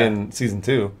 Yeah. in season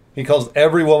 2. He calls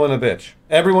every woman a bitch.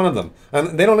 Every one of them.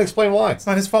 And they don't explain why. It's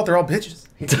not his fault. They're all bitches.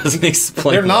 Doesn't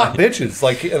explain. They're not why. bitches.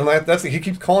 Like, and that's he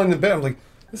keeps calling them bitch. I'm like,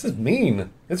 this is mean.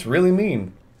 It's really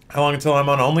mean. How long until I'm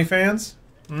on OnlyFans?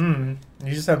 You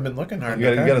just haven't been looking hard. You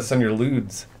gotta, okay? you gotta send your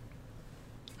lewds.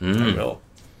 I will.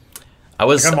 I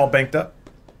was I'm all banked up.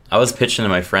 I was pitching to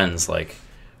my friends like,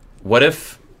 what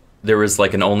if there was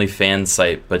like an OnlyFans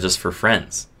site but just for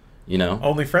friends, you know,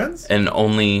 Only friends? and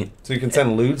only So you can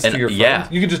send lewds And- to your friends. yeah.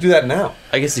 You can just do that now.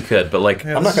 I guess you could, but like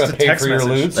Yeah, I'm not this is gonna a pay text for your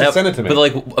message. lewds. So Yeah, send it to me. But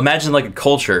like, imagine like a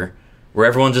culture where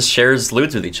everyone just shares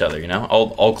lewds with each other. You know,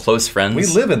 all close friends. we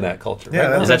live in that culture. Yeah, right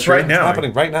now. Is that that's true? right It's now.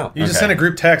 happening right now. You just Okay. send a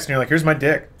group text and you're like, here's my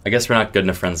dick. I guess we're not good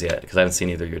enough friends yet because I haven't seen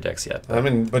either of your decks yet. I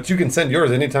mean, but you can send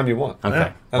yours anytime you want. Okay, Yeah.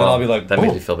 And then I'll be like, that "Whoa."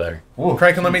 made me feel better. Whoa,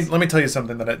 Kraken, jeez. let me tell you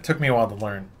something that it took me a while to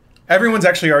learn. Everyone's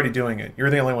actually already doing it. You're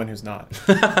the only one who's not,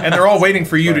 and they're all waiting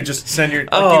for you to just send your.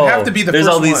 Like, you have to be the there's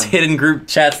first all these one. hidden group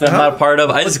chats that I'm not a part of.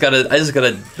 I just gotta.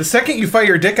 The second you fire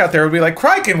your dick out there, it'll be like,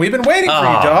 Kraken, we've been waiting for you,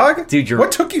 Aw, dog. dude, you're-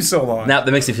 what took you so long? Now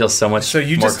that makes me feel so much so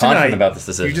you more just confident tonight, about this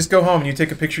decision. you just go home and you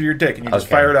take a picture of your dick and you just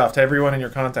Okay. fire it off to everyone in your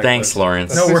contact Thanks, list.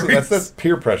 Lawrence. No That's worries. That's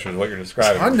peer pressure is what you're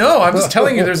describing. I know. I'm just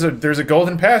telling you, there's a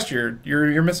golden pasture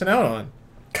you're missing out on.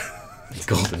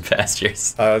 Golden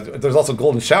pastures. There's also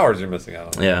golden showers you're missing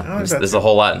out on. Yeah, How there's, is that there's a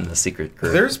whole lot in the secret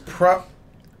group. There's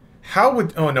How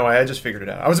would? Oh no, I just figured it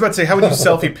out. I was about to say, how would you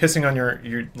selfie pissing on your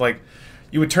like?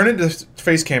 You would turn it to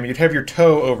face cam. You'd have your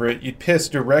toe over it. You'd piss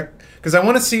direct because I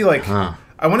want to see like Huh.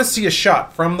 I want to see a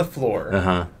shot from the floor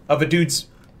Uh-huh. of a dude's.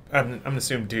 I'm gonna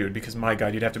assume dude because my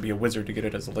God, you'd have to be a wizard to get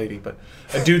it as a lady. But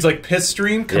a dude's like piss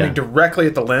stream coming Yeah. directly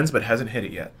at the lens, but hasn't hit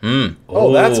it yet.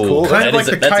 Oh, that's cool. Kind of That like is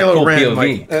a- the that's a Kylo cool Ren.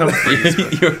 POV.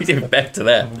 Like, come, You're back to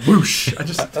that. whoosh! I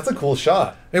just That's a cool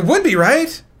shot. it would be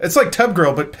right. It's like Tub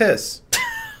Girl, but piss.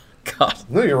 God.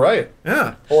 No, you're right.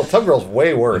 Yeah. Well, Tub Girl's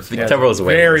way worse. Yeah. Tub Girl's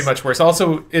way very worse. much worse.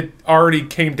 Also, it already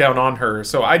came down on her,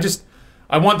 so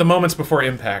I want the moments before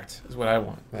impact is what I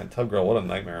want. Man, Tub Girl, what a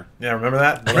nightmare. Yeah, remember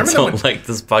that? I Remember don't that? like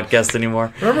this podcast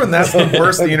anymore. Remember when that's the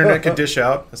worst the internet could dish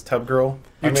out? As Tub Girl,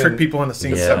 you I mean, trick people into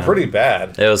seeing Yeah. stuff. Pretty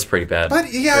bad. It was pretty bad.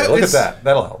 But yeah, Here, look at it's, that.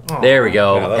 That'll help. Oh. There we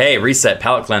go. Yeah, that's- Hey, reset,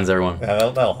 palate cleanse, everyone. Yeah,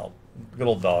 that'll help. Good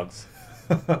old dogs.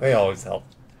 They always help.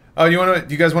 Oh,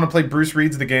 do you guys want to play Bruce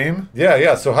Reads the Game?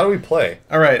 Yeah. So how do we play?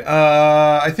 All right.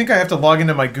 I think I have to log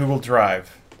into my Google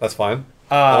Drive. That's fine.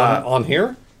 On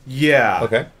here? Yeah.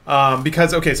 Okay.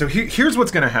 Because so here's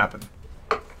what's gonna happen.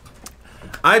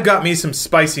 I've got me some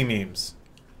spicy memes,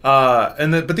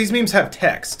 but these memes have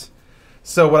text.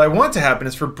 So what I want to happen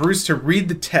is for Bruce to read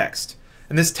the text,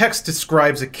 and this text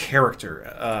describes a character,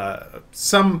 a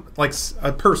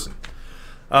person.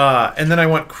 And then I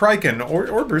want Kryken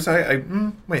or Bruce.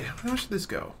 Wait, how should this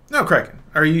go? No, Kryken.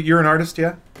 You're an artist?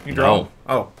 Yeah. You draw. No.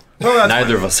 Oh. Well, that's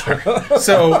Neither fine. of us are.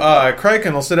 So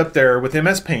Kryken will sit up there with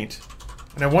MS Paint,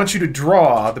 and I want you to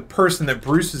draw the person that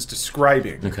Bruce is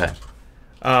describing. Okay.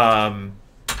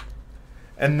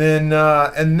 And then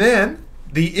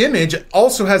the image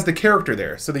also has the character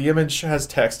there. So the image has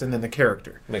text and then the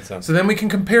character. Makes sense. So then we can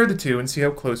compare the two and see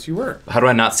how close you were. How do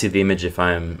I not see the image if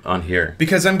I'm on here?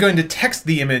 Because I'm going to text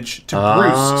the image to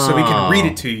Bruce so he can read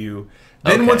it to you.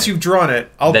 Then Okay. once you've drawn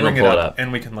it, I'll Then bring we'll it pull up, it up.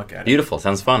 and we can look at it. Beautiful.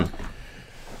 Sounds fun.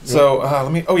 So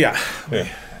let me. Oh yeah. Yeah.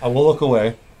 I will look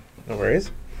away. No worries.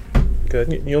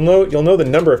 Good. You'll know the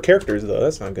number of characters though.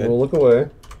 That's not good. We'll look away.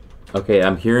 Okay,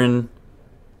 I'm hearing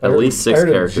I at heard- least I 6 heard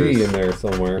a characters. G in there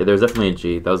somewhere. Yeah, there's definitely a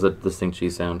G. That was a distinct G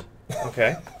sound.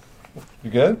 Okay. You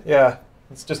good? Yeah.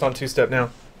 It's just on 2-step now.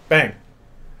 Bang.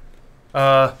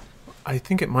 I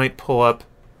think it might pull up.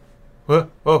 What?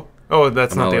 Oh,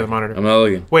 that's not the other monitor. I'm not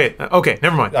looking. Wait. Okay.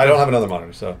 Never mind. I don't have another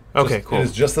monitor, so Okay, just- cool. It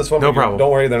is just this one. No but problem.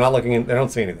 Don't worry, they're not looking in. They don't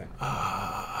see anything.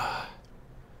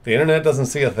 The internet doesn't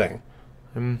see a thing.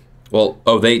 Well,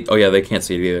 they can't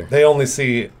see it either. They only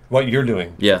see what you're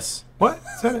doing. Yes, What?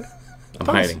 Is that it? I'm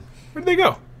hiding. Where did they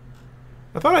go?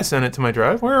 I thought I sent it to my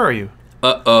drive. Where are you?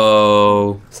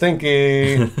 Uh-oh.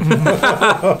 Stinky.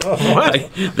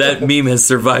 That meme has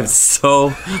survived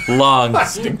so long.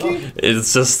 Stinky?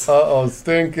 It's just...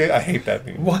 Stinky. I hate that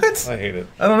meme. What? I hate it.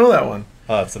 I don't know that one.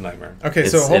 It's a nightmare. Okay,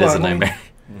 It's, so hold it on. is a nightmare.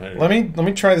 Let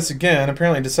me try this again.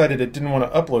 Apparently, it decided it didn't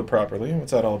want to upload properly.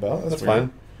 What's that all about? That's weird.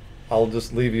 fine. I'll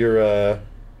just leave your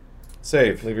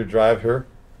Save. leave your drive here.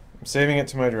 I'm saving it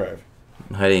to my drive.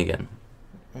 I'm hiding again.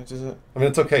 Which is it? I mean,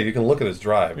 it's okay. You can look at his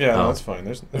drive. Yeah, no, Oh. that's fine.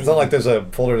 There's It's not like there's a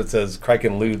folder that says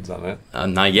Kraken Ludes on it.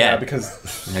 Not yeah, yet.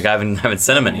 because Like, I haven't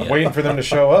sent him any I'm yet. waiting for them to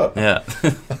show up. Yeah.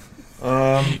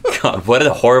 God, what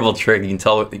a horrible trick. You can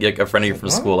tell like, a friend of you from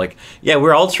school, like, yeah,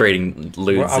 we're all trading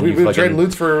lewds. and We've you been trading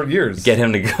fucking Ludes for years. get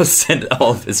him to go send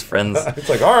all of his friends. It's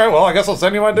like, all right, well, I guess I'll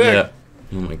send you my dick. Yeah.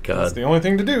 Oh my That's god. the only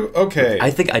thing to do. Okay.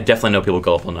 I think I definitely know people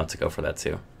gullible enough to go for that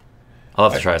too. I'll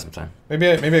have to try sometime. Maybe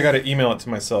I got to email it to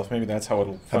myself. Maybe that's how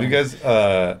it'll. Have you guys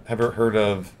ever heard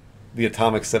of the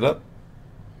atomic sit-up?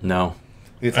 No.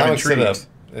 The atomic intrigued.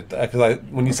 sit-up, because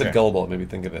when you said Okay. gullible, it made me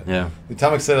think of it. Yeah. The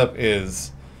atomic sit-up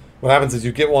is, what happens is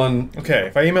you get one. Okay,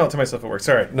 if I email it to myself, it works.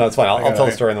 Sorry. No, it's fine. I'll tell the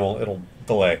okay. story and then it'll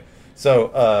delay.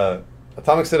 So,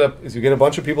 atomic sit-up is you get a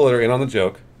bunch of people that are in on the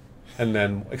joke, and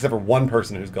then except for one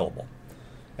person who's gullible.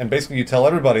 And basically, you tell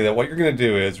everybody that what you're going to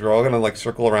do is you're all going to like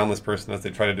circle around this person as they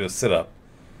try to do a sit-up,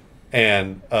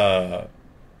 and we're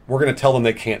going to tell them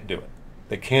they can't do it.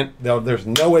 They can't. There's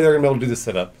no way they're going to be able to do the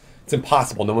sit-up. It's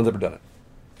impossible. No one's ever done it.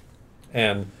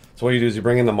 And so what you do is you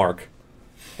bring in the mark,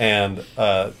 and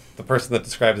the person that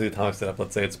describes the atomic sit-up,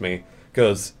 let's say it's me,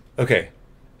 goes, okay,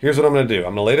 here's what I'm going to do. I'm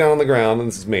going to lay down on the ground, and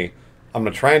this is me. I'm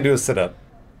going to try and do a sit-up,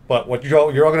 but what you're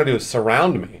all going to do is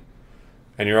surround me,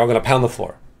 and you're all going to pound the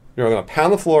floor. You're all going to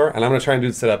pound the floor, and I'm going to try and do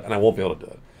the sit-up, and I won't be able to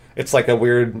do it. It's like a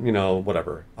weird,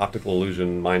 whatever, optical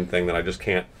illusion mind thing that I just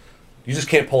can't, you just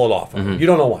can't pull it off. You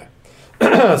don't know why.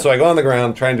 So I go on the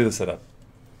ground, try and do the sit-up.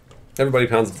 Everybody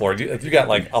pounds the floor. If you got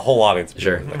like a whole audience, of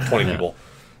people, Sure. like 20 people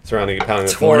surrounding you pounding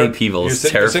the 20 floor. people you're is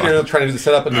sitting, you're sitting there terrifying. trying to do the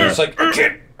sit-up, and you're just like, I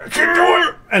can't do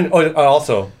it. And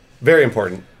also, very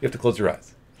important, you have to close your eyes.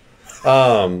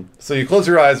 So you close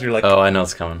your eyes, and you're like, Oh, I know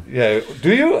it's coming. yeah,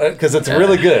 do you? Because it's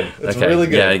really good. It's Okay. really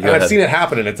good. Yeah, and go I've ahead. seen it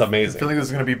happen, and it's I amazing. feel like this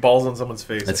is going to be balls on someone's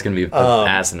face. It's going to be an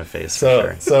ass in the face for So,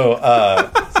 sure.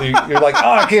 so you're like,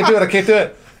 oh, I can't do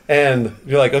it. And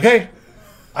you're like, okay,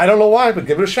 I don't know why, but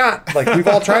give it a shot. Like, we've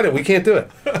all tried it. We can't do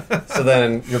it. So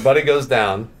then your buddy goes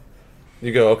down.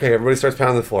 You go, okay, everybody starts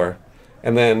pounding the floor.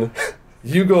 And then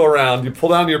you go around, you pull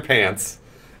down your pants,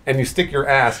 and you stick your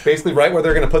ass basically right where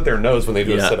they're going to put their nose when they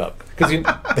do a Yeah. sit-up.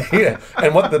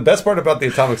 And what the best part about the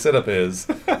atomic sit-up is,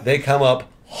 they come up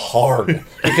hard.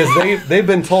 Because they've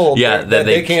been told Yeah, that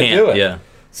they can't do it. Yeah.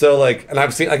 So like, and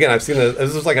I've seen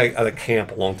this was like at a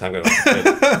camp a long time ago,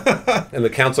 and the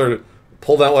counselor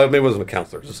pulled out. Well, maybe it wasn't a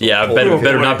counselor. Just Yeah, pulled-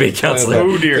 better not be a counselor.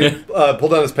 Oh dear.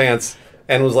 pulled down his pants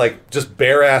and was like just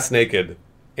bare ass naked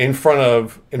in front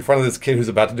of this kid who's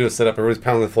about to do a sit up. Everybody's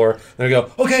pounding the floor. And I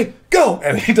go, okay, go!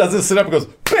 And he does his sit up and goes,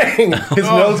 bang! His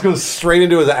nose goes straight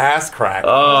into his ass crack.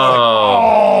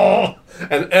 Oh.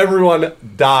 And everyone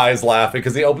dies laughing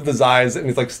because he opens his eyes and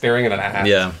he's like staring at an ass.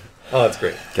 Yeah. Oh, that's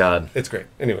great. God. It's great.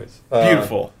 Anyways.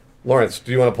 Beautiful. Lawrence,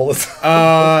 do you want to pull this?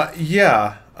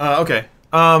 Yeah. Okay.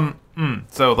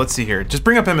 So let's see here. Just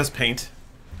bring up MS Paint.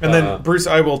 And then, Bruce,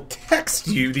 I will text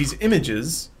you these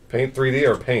images. Paint 3D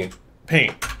or Paint?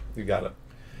 Paint. You got it.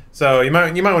 So you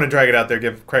might want to drag it out there,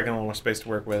 give Kraken a little more space to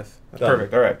work with. That's Done.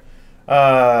 perfect. All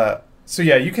right. So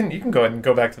yeah, you can go ahead and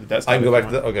go back to the desktop. I can go if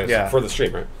back you to the... want. Okay, Yeah. so for the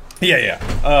stream, right?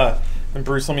 Yeah. And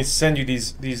Bruce, let me send you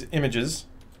these images.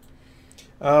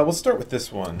 We'll start with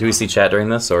this one. Do we see chat during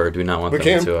this, or do we not want We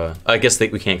them can. to? I guess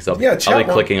we can't. Cause I'll, Yeah, I'll chat be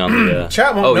won't- clicking on the.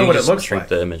 Chat won't oh, know you what it just looks shrink like.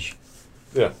 the image.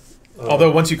 Yeah.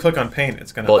 Although once you click on Paint,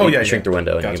 it's gonna. Well, oh you yeah, shrink the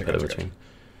window and Gotcha, you can put it gotcha, between.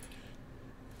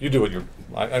 You do what you're...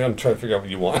 I'm trying to figure out what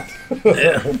you want.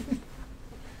 Yeah.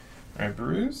 All right,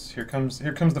 Bruce. Here comes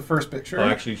the first picture. Oh,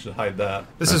 actually, you should hide that.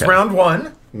 This is Okay. round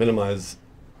one. Minimize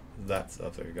that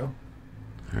stuff. There you go.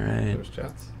 All right. There's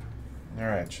chats. All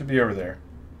right, should be over there.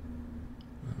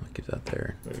 I'll keep that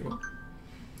there. There you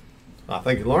go.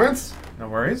 Thank you, Lawrence. No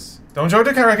worries. Don't show it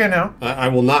to Kraken now. I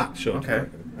will not show it to Okay.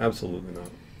 you. Absolutely not.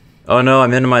 Oh no, I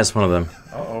minimized one of them.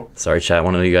 Uh-oh. Sorry, chat.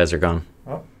 One of you guys are gone.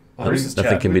 Oh, Oh, Bruce's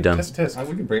nothing chat. can be done. Tisk, tisk.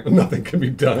 We can break, but nothing can be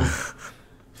done.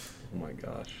 Oh my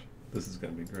gosh. This is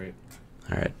going to be great.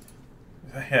 All right.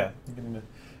 Yeah.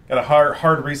 Got to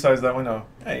hard resize that window.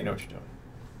 Hey, you know what you're doing.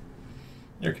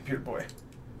 You're a computer boy.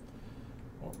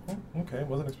 Oh, okay.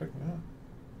 Wasn't expecting that.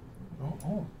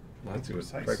 Oh. Let's see what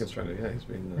Precise. Kraken's trying to... Yeah, he's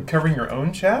being... You're covering your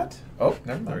own chat? Oh,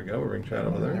 never mind. There we go. We're bringing chat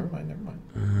over there. Never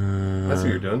mind. That's what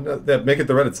you're doing. Make it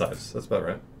the Reddit size. That's about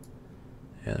right.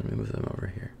 Yeah, let me move them over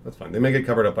here. That's fine. They may get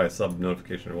covered up by a sub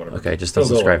notification or whatever. Okay, just It'll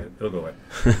go unsubscribe. away. It'll go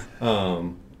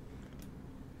away.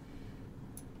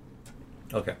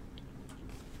 Okay.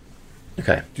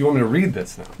 Okay. Do you want me to read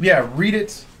this now? Yeah, read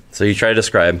it. So you try to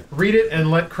describe. Read it and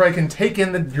let Kraken take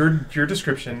in your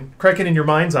description. Kraken, in your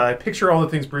mind's eye, picture all the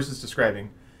things Bruce is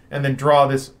describing, and then draw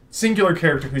this singular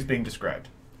character who's being described.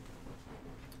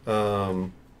 All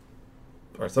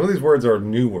right, some of these words are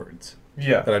new words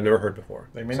Yeah. that I've never heard before.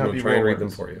 They may so not I'm be going to try and real read them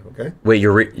words. for you, okay?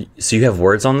 Wait, so you have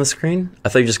words on the screen? I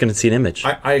thought you were just going to see an image.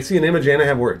 I see an image and I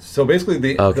have words. So basically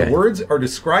the Okay. words are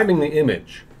describing the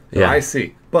image that Yeah. I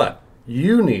see. But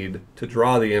you need to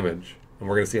draw the image, and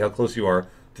we're going to see how close you are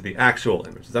to the actual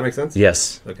image. Does that make sense?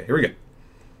 Yes. Okay, here we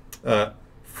go.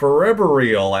 Forever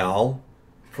real,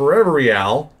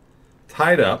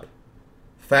 tied up,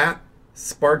 fat,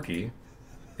 sparky,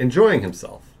 enjoying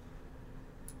himself.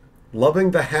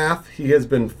 Loving the half he has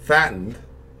been fattened,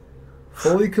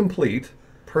 fully complete,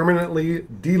 permanently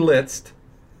delitzed,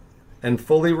 and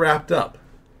fully wrapped up.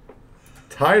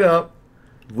 Tied up,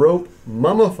 rope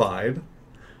mummified,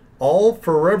 all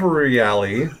forever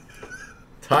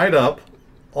tied up,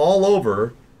 all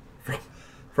over,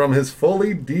 from his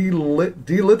fully delatized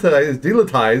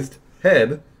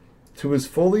head to his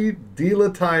fully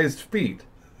delatized feet. Do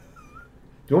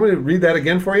you want me to read that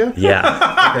again for you?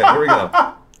 Yeah. Okay, here we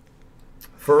go.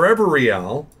 Forever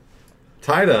real,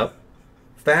 tied up,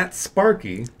 fat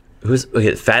Sparky,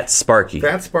 Fat Sparky.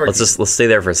 Fat Sparky. Let's stay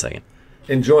there for a second.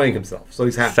 enjoying himself. So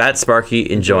he's happy. Fat Sparky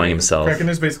enjoying himself. Kraken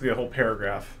is basically a whole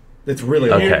paragraph. It's really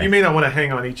Okay. You may not want to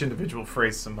hang on each individual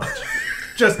phrase so much.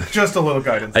 just a little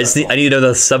guidance. I just that's need, I need to know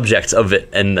the subject of it,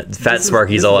 and Fat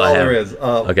Sparky's all I have. There is.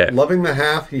 Okay. Loving the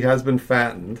half, he has been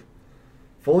fattened.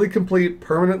 Fully complete,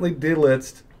 permanently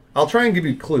delitzed. I'll try and give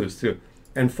you clues too.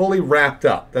 And fully wrapped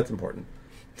up. That's important.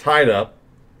 Tied up.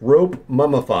 Rope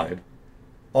mummified.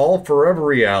 All forever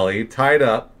reality, tied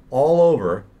up all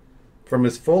over, from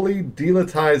his fully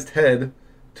delatized head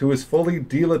to his fully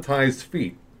delatized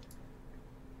feet.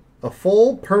 A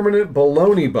full permanent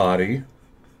baloney body.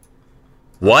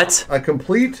 What? A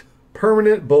complete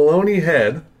permanent baloney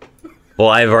head. Well,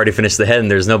 I've already finished the head, and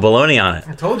there's no baloney on it.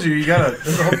 I told you,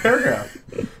 there's a whole paragraph.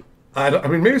 I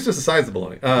mean, maybe it's just the size of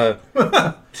the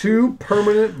bologna. 2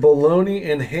 permanent bologna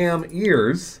and ham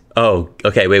ears. Oh,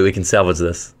 okay. Wait, we can salvage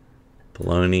this.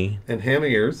 Baloney. And ham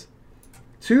ears.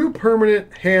 2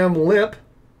 permanent ham lip.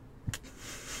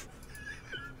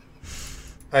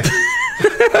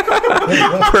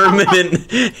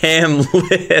 Permanent ham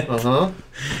lip. Uh-huh.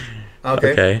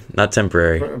 Okay. Okay, not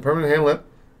temporary. Permanent ham lip.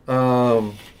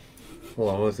 Hold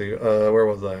on, let's see. Where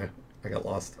was I? I got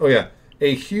lost. Oh, yeah.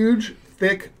 A huge,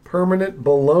 thick, permanent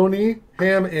bologna,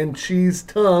 ham, and cheese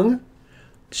tongue.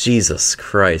 Jesus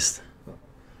Christ.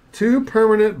 2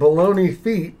 permanent bologna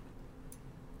feet.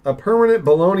 A permanent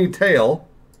bologna tail.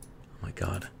 Oh my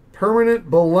God. Permanent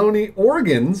bologna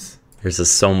organs. There's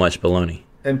just so much baloney.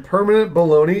 and permanent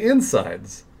bologna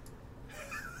insides.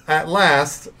 At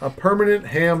last, a permanent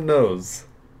ham nose.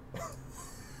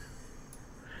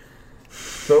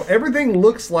 So everything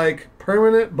looks like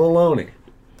permanent bologna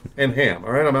and ham.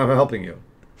 All right, I'm helping you.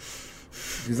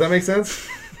 Does that make sense?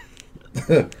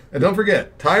 And don't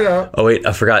forget, tied up, Oh wait,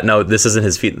 I forgot. No, this isn't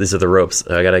his feet. These are the ropes.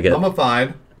 I gotta get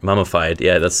mummified. mummified.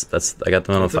 Yeah, that's. I got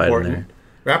the That's mummified in important.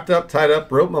 Wrapped up, tied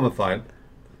up, rope mummified.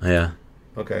 there. Yeah.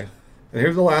 Okay. And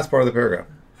here's the last part of the paragraph.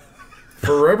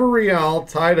 Forever Real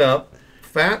tied up,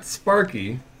 fat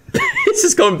Sparky. It's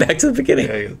just going back to the beginning.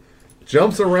 Okay,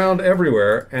 jumps around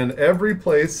everywhere and every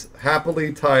place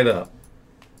happily tied up.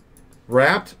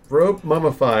 Wrapped, rope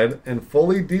mummified, and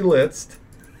fully delitzed.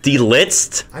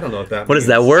 Delitzed? I don't know what that means. What is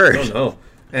that word? I don't know.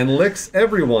 And licks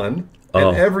everyone Oh.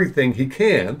 and everything he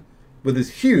can with his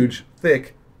huge,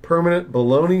 thick, permanent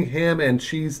bologna, ham, and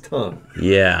cheese tongue.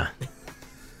 Yeah.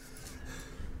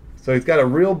 So he's got a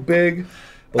real big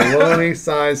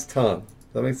bologna-sized tongue.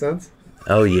 Does that make sense?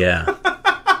 Oh yeah.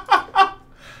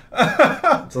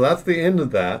 So that's the end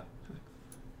of that.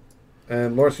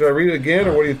 And Lawrence, should I read it again,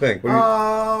 or what do you think? What do you,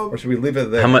 or should we leave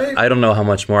it there? How much? I don't know how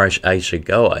much more I should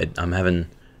go. I'm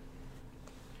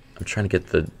trying to get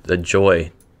the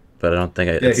joy, but I don't think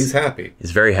I. Yeah, he's happy.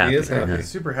 He's very happy. He is happy. Yeah.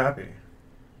 Super happy.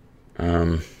 I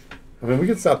mean, we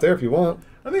can stop there if you want.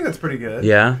 I think that's pretty good.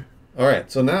 Yeah. All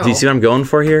right, so now... Do you see what I'm going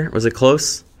for here? Was it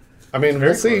close? I mean, we'll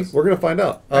Very see. close. We're going to find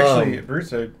out. Actually,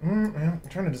 Bruce, I'm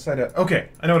trying to decide. Okay,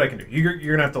 I know what I can do. You're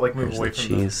going to have to like move There's away the from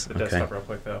cheese. the Okay. desktop real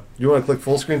quick, though. you want to click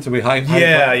full screen so we hide...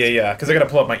 Yeah. Because I got to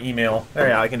pull up my email. There,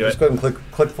 yeah, I can do Just it. go ahead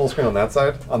and click full screen on that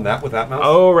side, on that with that mouse.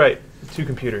 Oh, right. 2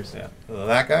 computers. Yeah.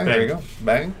 That guy, there Bang. you go.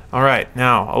 Bang. All right,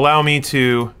 now allow me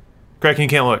to. Kraken, you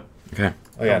can't look. Okay.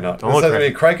 Oh, yeah, no. Don't This look has to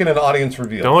be Kraken and audience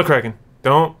reveal. Don't look, Kraken.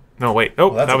 Don't. No, wait. Oh,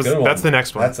 Well, that's a good one. that's the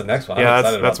next one. That's the next one. I'm Yeah,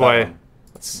 excited that's about why. that one.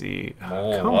 Let's see. Oh,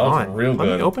 Come well, that's on. real Let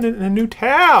good. me open it in a new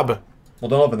tab. Well,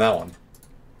 don't open that one.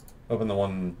 Open the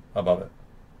one above it.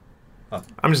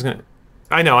 I'm just gonna.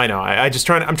 I know.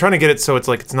 I'm trying to get it so it's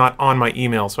like it's not on my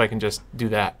email, so I can just do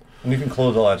that. And you can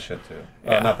close all that shit, too.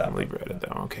 Not that I'm one. leave it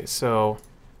though. Okay, so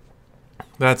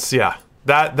that's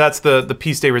that's the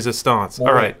piece de resistance. Well,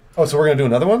 All right. Oh, so we're going to do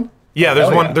another one? Yeah, Oh, there's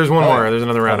hell one. yeah. There's one Oh, more. yeah. There's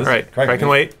another Oh, round. this All is right, Kraken. Kraken,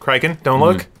 wait. Kraken, don't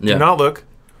look. Yeah. Do not look.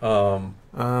 Um,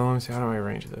 Let me see. How do I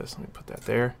arrange this? Let me put that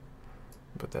there.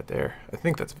 Put that there. I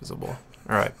think that's visible.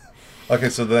 All right. okay,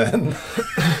 so then...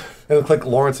 and click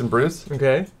Lawrence and Bruce.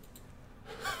 Okay.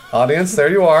 Audience, there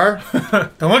you are.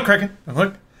 Don't look, Kraken. Don't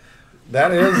look.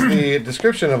 That is the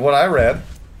description of what I read.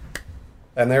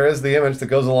 And there is the image that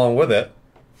goes along with it.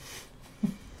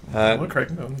 Don't look,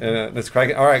 Kraken. Don't. And it's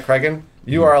Kraken. All right, Kraken,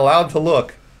 you are allowed to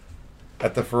look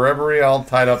at the Forever Real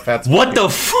tied up fat Sparky. What the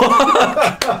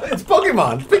fuck? It's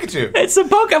Pokemon. It's Pikachu. It's a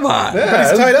Pokemon. Yeah,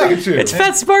 it's tied up. Pikachu. It's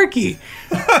Fat Sparky.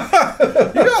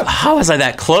 How was I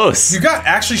that close? You got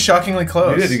actually shockingly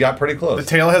close. You did. You got pretty The close.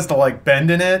 tail has the like bend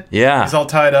in it. Yeah. He's all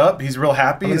tied up. He's real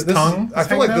happy. His This is- tongue. I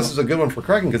feel like this is a good one for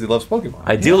Kraken because he loves Pokemon.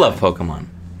 I do love Pokemon.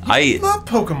 I love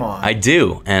Pokemon. I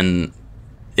do, and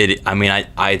I mean,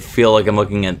 I feel like I'm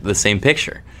looking at the same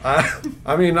picture.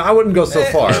 I mean, I wouldn't go so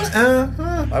far.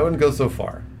 I wouldn't go so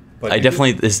far. But I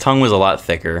definitely his tongue was a lot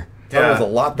thicker. Tongue was a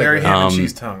lot bigger. Very ham and Um,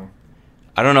 cheese tongue.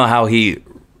 I don't know how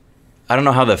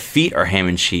the feet are ham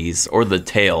and cheese or the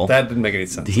tail. That didn't make any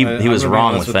sense. He I'm was gonna be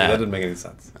wrong honest with you, that. That didn't make any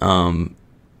sense.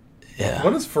 Yeah.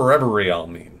 What does Forever Real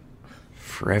mean?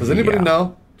 Forever. Does anybody yeah.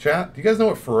 know? Chat, do you guys know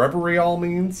what Forever Real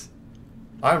means?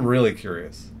 I'm really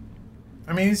curious.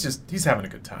 I mean, he's having a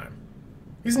good time.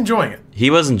 He's enjoying it. He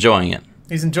was enjoying it.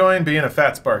 He's enjoying being a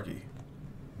fat Sparky.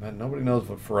 Man, nobody knows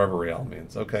what Forever Real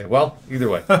means. Okay, well, either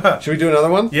way. Should we do another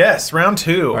one? Yes, round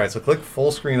 2. All right, so click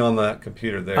full screen on that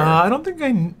computer there. I don't think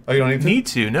I oh, you don't need to? need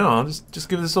to. No, I'll just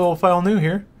give this little file new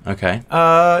here. Okay.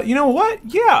 You know what?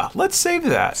 Yeah, let's save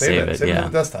that. Save it. Save it yeah.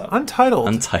 on the desktop. Untitled.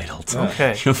 Untitled.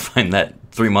 Okay. You'll find that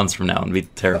 3 months from now and be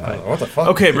terrified. What the fuck?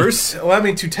 Okay, Bruce, allow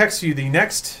me to text you the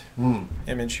next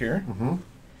image here. Mm-hmm.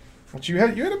 But you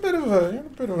had a bit of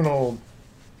an old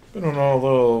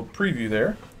little preview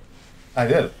there. I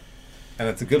did. And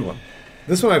it's a good one.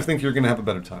 This one I think you're going to have a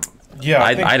better time on. Yeah,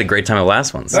 I had a great time at the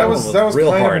last one. That So. was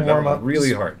real kind of hard. a warm That was up.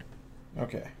 really hard.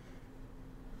 Okay.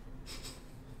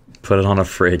 Put it on a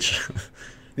fridge.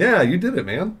 Yeah, you did it,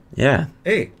 man. Yeah.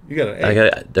 A. You got an A. I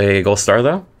got a gold star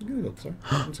though. You got a gold star.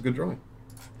 That's a good drawing.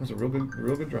 That's a real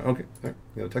good drawing. Okay. There.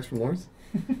 You got a text from Lawrence?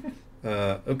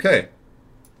 Okay.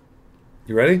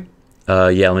 You ready? Yeah.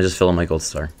 Let me just fill in my gold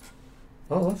star.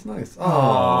 Oh, that's nice.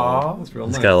 Oh, that's real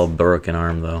It's nice. got a little broken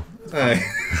arm though. Hey.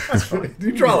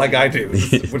 You draw like I do,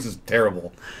 which is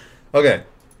terrible. Okay.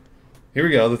 Here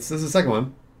we go. This is the second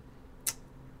one.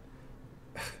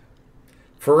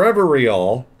 Forever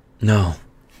Real. No.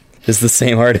 It's the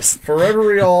same artist. Forever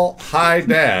Real High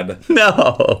Dad.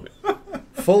 No.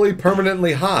 Fully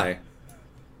permanently high.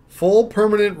 Full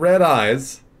permanent red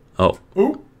eyes. Oh.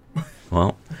 Ooh.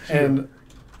 Well. And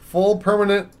full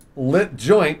permanent lit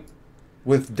joint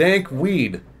with dank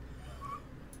weed.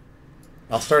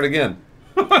 I'll start again.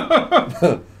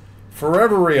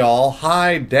 Forever Real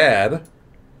High Dad.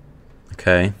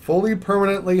 Okay. Fully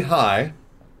permanently high.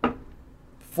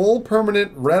 Full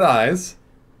permanent red eyes.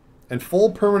 And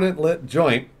full permanent lit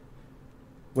joint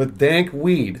with dank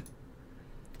weed.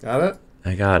 Got it?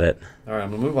 I got it. All right, I'm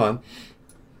going to move on.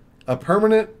 A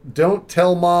permanent don't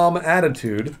tell mom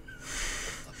attitude.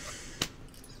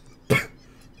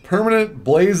 Permanent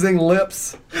blazing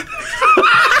lips.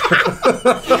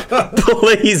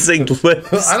 Blazing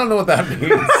lips. I don't know what that means.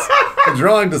 The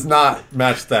drawing does not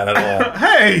match that at all.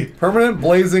 Hey! Permanent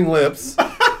blazing lips.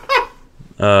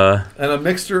 Uh. And a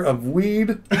mixture of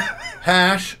weed,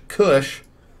 hash, kush,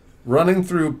 running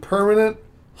through permanent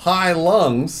high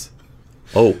lungs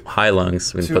Oh, high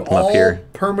lungs. We can to put them up all here.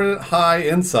 permanent high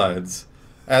insides.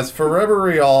 As Forever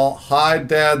Real High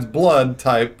Dad's blood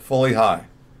type fully high.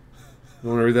 You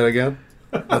want to read that again?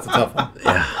 That's a tough one.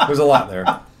 Yeah. There's a lot there.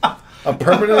 A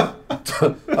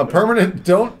permanent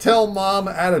don't tell mom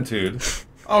attitude.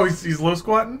 Oh, he's low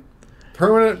squatting?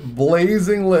 Permanent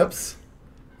blazing lips.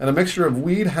 And a mixture of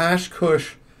weed, hash,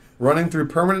 kush running through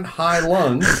permanent high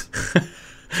lungs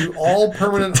to all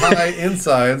permanent high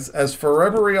insides as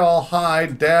Forever Real High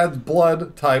Dad's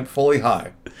blood type fully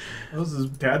high. Those is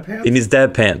dad pants? He needs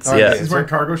dad pants. All right, Yeah. He's wearing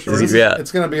cargo shorts? Is he- Yeah.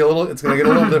 It's gonna get a little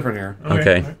different here.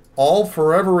 Okay. All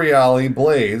Forever Real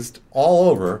blazed all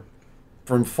over,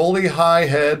 from fully high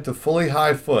head to fully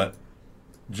high foot,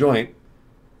 joint,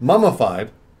 mummified.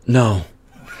 No.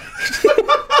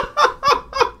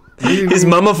 leaving- He's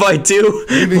mummified too?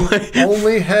 leaving What?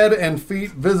 only head and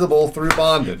feet visible through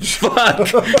bondage.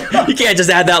 Fuck. You can't just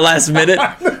add that last minute.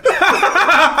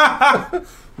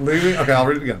 Okay, I'll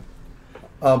read it again.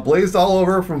 Blazed all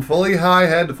over from fully high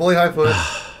head to fully high foot,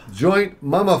 joint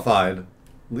mummified,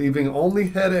 leaving only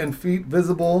head and feet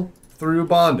visible through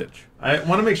bondage. I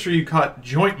want to make sure you caught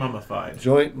joint mummified.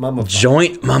 Joint mummified.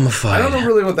 Joint mummified. I don't know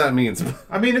really what that means.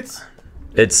 I mean, it's...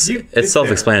 It's it's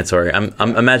self-explanatory. I'm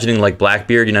imagining like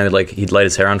Blackbeard. You know, like he'd light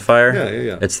his hair on fire.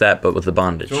 Yeah. It's that, but with the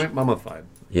bondage. Joint mummified.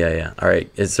 Yeah. All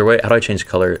right. Is there a way? How do I change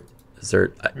color? Is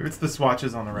there? Maybe it's the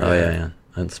swatches on the right. Oh yeah.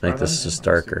 Let's make Are this they? just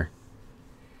darker.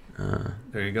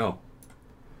 There you go.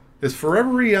 Is Forever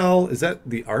Real, is that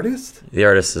the artist? The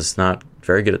artist is not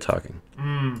very good at talking.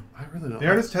 I really don't The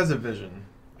artist has a vision,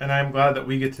 and I'm glad that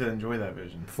we get to enjoy that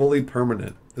vision. Fully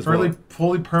permanent. Is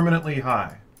Fully permanently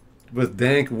high. with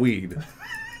dank weed.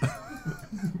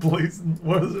 Blazing,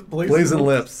 what is it? Blazing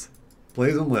lips.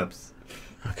 Blazing lips.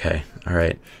 Okay. All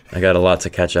right. I got a lot to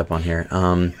catch up on here.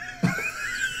 We're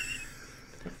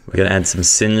gonna add some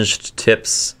singed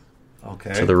tips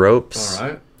Okay. to the ropes. All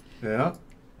right. Yeah.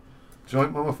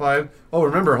 Joint mummified. Oh,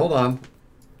 remember, hold on.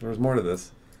 There's more to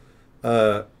this.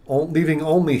 Leaving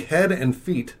only head and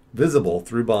feet visible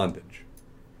through bondage.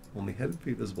 Only head and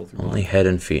feet visible through Only bondage. head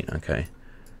and feet. Okay.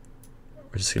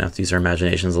 We're just gonna have to use our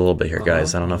imaginations a little bit here,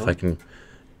 guys. I don't know if I can.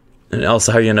 And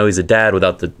also, how do you know he's a dad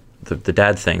without the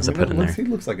dad things I put in there? He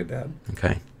looks like a dad.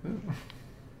 Okay.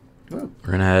 Oh,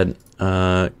 We're gonna add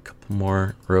a couple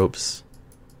more ropes.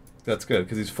 that's good,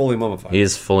 because he's fully mummified. He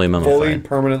is fully mummified. fully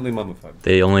permanently mummified.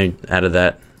 They only added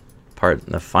that part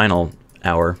in the final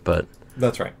hour, but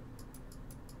That's right.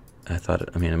 I thought,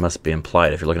 it must be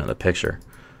implied if you're looking at the picture.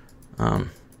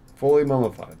 Fully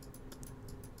mummified.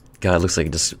 God, it looks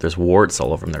like there's warts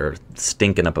all over him. They're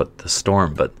stinking up at the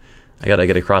storm, but I gotta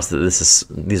get across that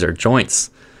these are joints.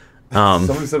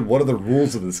 Somebody said, what are the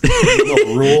rules of this game?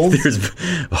 No rules? There's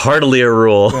hardly a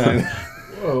rule. Yeah,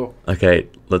 Whoa. Okay,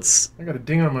 let's. I got a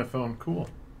ding on my phone. Cool.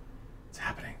 What's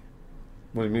happening?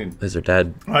 what do you mean? Is there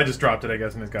dad? I just dropped it, I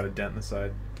guess, and it's got a dent in the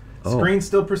side. Oh. Screen's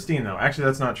still pristine, though. Actually,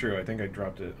 that's not true. I think I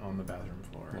dropped it on the bathroom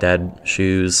floor. Dad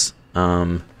shoes.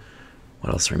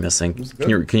 What else are we missing?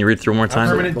 good. Can you read through one more time?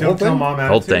 Permanent The whole don't tell thing? mom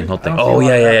attitude. Whole thing. I don't see Oh a lot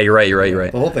yeah, of that. You're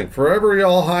right. The whole thing. Forever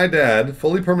Y'all High Dad,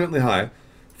 fully permanently high,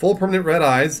 full permanent red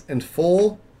eyes, and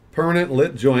full permanent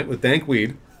lit joint with dank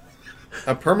weed.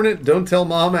 A permanent don't tell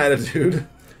mom attitude.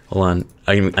 Hold on.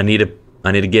 I need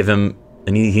to give him.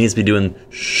 He needs to be doing.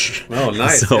 Shh. Oh,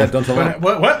 nice. So- Yeah, don't tell mom.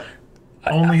 What?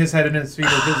 Only his head and his feet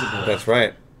are visible. That's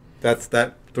right.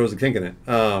 That throws a kink in it.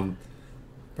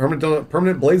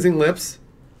 Permanent blazing lips,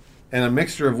 and a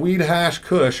mixture of weed, hash,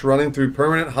 kush running through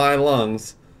permanent high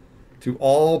lungs to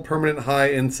all permanent high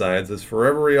insides as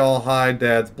Forever Y'all High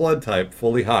Dad's blood type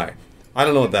fully high. I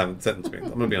don't know what that sentence means.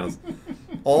 I'm gonna be honest.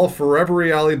 all forever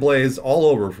alley blazed all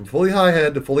over, from fully high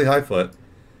head to fully high foot.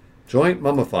 Joint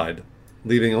mummified,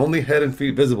 leaving only head and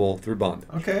feet visible through bondage.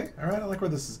 Okay, all right. I like where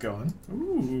this is going.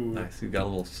 Ooh. Nice. You got a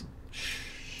little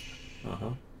shh.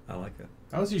 I like it.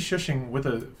 How is he shushing with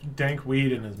a dank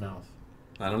weed in his mouth?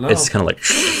 I don't know. It's kind of like,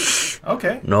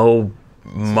 Okay. no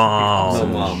mom. no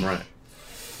mom, right?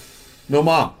 No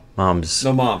mom. Moms.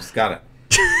 No moms. Got it.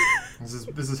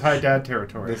 This is high dad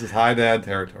territory. This is high dad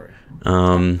territory.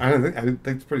 Um, I think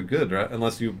it's pretty good, right?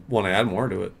 Unless you want to add more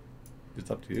to it, it's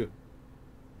up to you.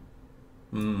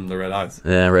 The red eyes.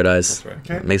 yeah, red eyes. That's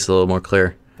right. Okay. Makes it a little more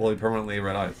clear. Fully permanently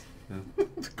red eyes. Yeah.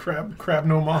 Crab,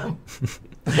 no mom.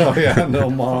 Oh yeah, no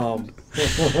mom.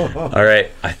 All right,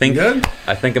 I think You good?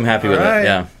 I'm happy with All right. it.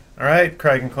 Yeah. All right,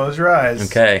 Craig, and close your eyes.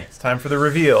 Okay. It's time for the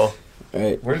reveal. All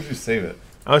right. Where did you save it?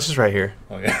 Oh, it's just right here.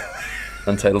 Oh yeah.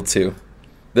 Untitled 2.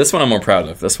 This one I'm more proud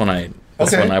of. This one I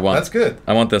want. That's good.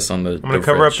 I want this on the. I'm going to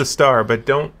cover up the star, but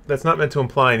don't. That's not meant to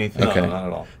imply anything. Okay. No, not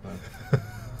at all.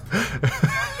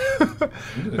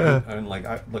 You did a good, I mean, like,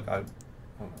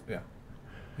 yeah.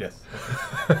 Yes.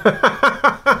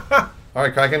 All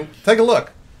right, Kraken, take a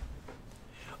look.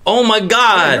 Oh my You're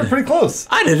God! pretty close.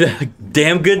 I did a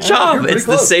damn good you're job. pretty It's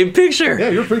the close. same picture. Yeah,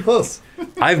 you're pretty close.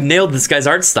 I've nailed this guy's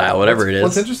art style, whatever it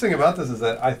What's is. interesting about this is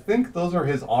that I think those are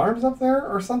his arms up there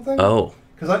or something. Oh,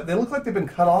 Because they look like they've been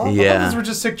cut off. Yeah. Those were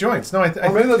just sick joints. No, I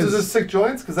Or maybe those think are just sick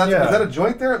joints. Because is Yeah. that a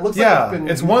joint there? It looks Yeah, like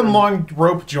it's one long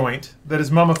rope joint that is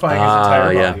mummifying his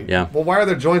entire yeah, body. yeah. Well, why are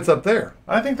there joints up there?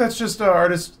 I think that's just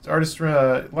artist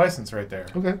license right there.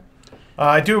 Okay.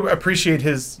 I do appreciate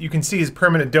his. You can see his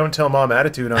permanent "don't tell mom"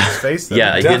 attitude on his face. though.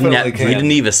 Yeah, he definitely can. didn't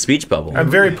leave a speech bubble. I'm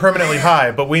very permanently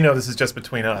high, but we know this is just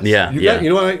between us. Yeah, You yeah.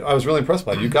 know what I was really impressed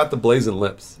by? You got the blazing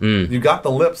lips. You got the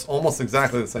lips almost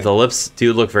exactly the same. The lips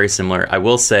do look very similar. I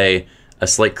will say a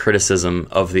slight criticism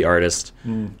of the artist.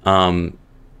 Oh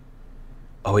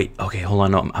wait, okay, hold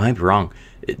on. No, I might be wrong.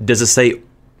 Does it say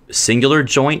singular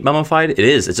joint mummified? It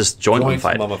is. It's just joint Joints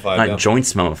mummified, mummified, not yeah.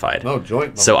 joints mummified. No,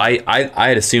 joint. So I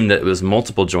had assumed that it was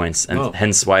multiple joints, and Oh.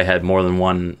 hence why I had more than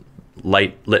one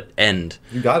light lit end.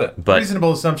 You got it. But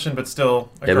Reasonable assumption, but still.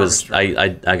 it was I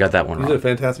got that one You wrong. did a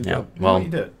fantastic Yeah. job. Well, you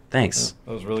did. thanks.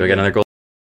 That was really Do I get good. another gold?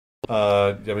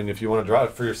 I mean, if you want to draw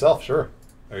it for yourself, sure.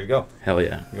 There you go. Hell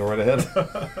yeah. Go right ahead.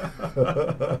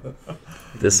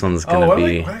 This one's Oh, gonna what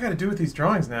be. do I got to do with these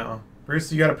drawings now?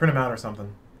 Bruce, you got to print them out or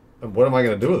something. And what am I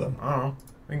going to do with them? I don't know.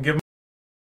 We can give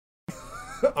them.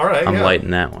 All right. I'm yeah. lighting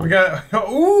that We one. got.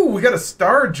 Ooh, we got a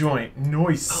star joint.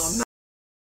 Nice.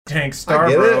 Tank star, I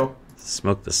get bro.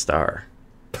 Smoke the star.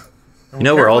 You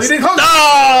know we're all. Carefully,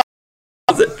 No!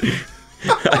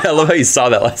 I love how you saw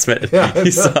that last minute.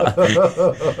 You saw.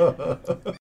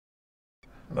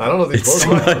 I don't know if these It's close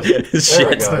my eyes. There we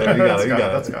shit. go. There you got it. You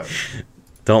That's got it.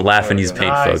 Don't laugh There and we use go.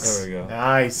 paint, Nice. folks. There we go.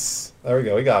 Nice. There we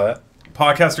go. We got it.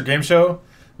 Podcast or game show.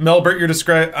 Melbert, you're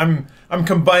describing. I'm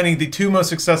combining the two most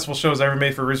successful shows I ever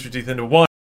made for Rooster Teeth into one.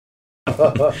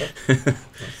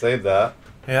 Save that.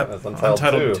 Yep. That's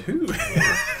Untitled 2.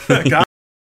 Got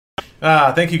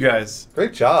it. Thank you guys.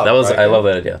 Great job. That was. I Kraken. love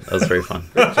that idea. That was very fun.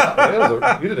 Great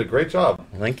job. You did a great job.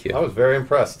 Thank I you. was very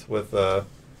impressed with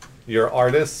your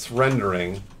artist's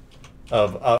rendering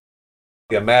of a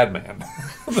madman.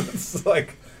 It's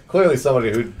like clearly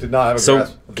somebody who did not have a So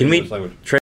grasp of the can we English language.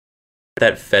 try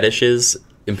that fetishes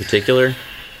in particular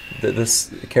that this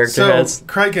character So, has?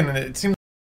 Kraken, it seems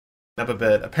up a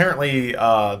bit. Apparently,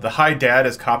 the High Dad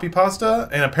is copy pasta,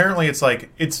 and apparently it's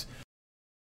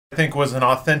I think was an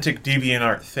authentic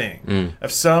DeviantArt thing.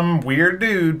 If some weird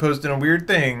dude posted a weird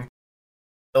thing,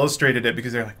 illustrated it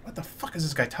because they're like, what the fuck is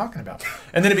this guy talking about?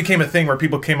 And then it became a thing where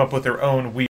people came up with their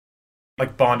own weird,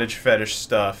 like, bondage fetish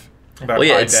stuff about Well,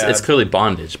 yeah, High it's Dad. clearly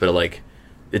bondage, but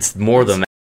it's more than that.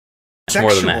 It's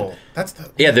more than that. Sexual. That's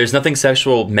the... Yeah, there's nothing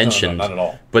sexual mentioned. No, not at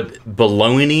all. But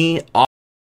baloney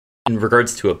in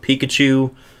regards to a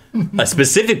Pikachu, a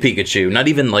specific Pikachu, not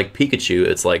even like Pikachu,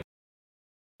 it's like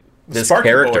this Sparky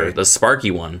character, boy. the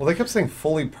Sparky one. Well, they kept saying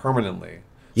fully permanently.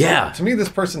 Yeah. So, to me, this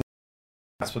person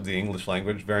grasped the English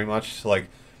language very much. Like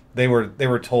they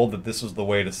were told that this was the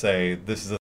way to say this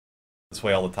is this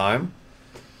way all the time.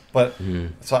 But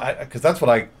so because that's what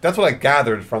I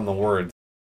gathered from the words.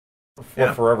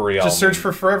 Yeah. Forever Real. Just search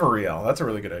for Forever Real. That's a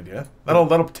really good idea.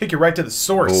 That'll take you right to the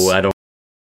source. Oh, I don't.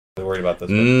 Really worried about this.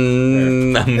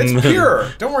 It's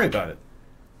pure. Don't worry about it.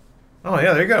 Oh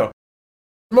yeah, there you go.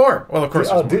 More. Well, of course.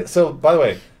 there's more. So, by the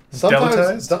way,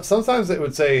 Delatized? sometimes it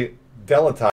would say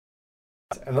delatized,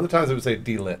 and other times it would say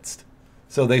delitzed.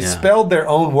 So they Yeah. spelled their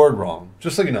own word wrong.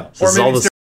 Just so you know. This is maybe all it's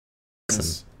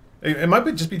this. It might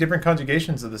just be different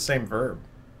conjugations of the same verb.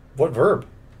 What verb?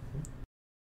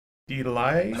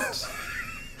 Delight.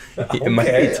 It might be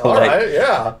Okay, too all late. right,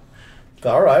 yeah.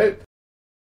 All right.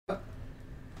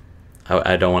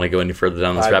 I don't want to go any further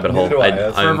down this rabbit neither hole. do I.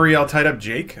 That's Forever y'all tied up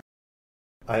Jake.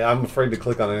 I'm afraid to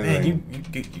click on anything. Man,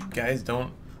 you guys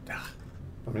don't.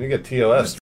 I mean, you get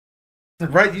TOS.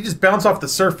 Right, you just bounce off the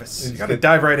surface. You just gotta get-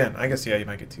 dive right in. I guess yeah, you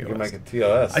might get TOS. You might get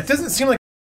TOS. It doesn't seem like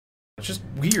it's just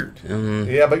weird.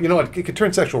 Yeah, but you know what? It could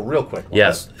turn sexual real quick.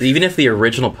 Yes, even if the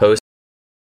original post,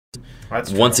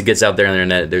 That's once true. it gets out there on the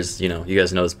internet, there's you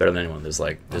guys know this better than anyone. There's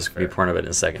gonna be fair. porn of it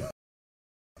in a second.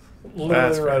 Literally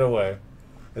That's right fair. away.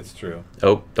 It's true.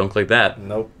 Oh, don't click that.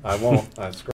 Nope, I won't.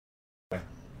 I scroll.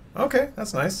 Okay,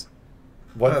 that's nice.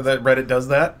 What? That Reddit does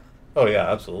that. Oh yeah,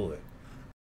 absolutely.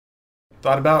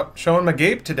 Thought about showing my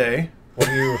gape today. What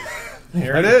do you?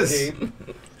 Here it is.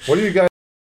 What do you guys?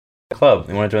 Club,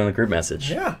 you want to join the group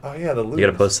message? Yeah. Oh yeah, the You got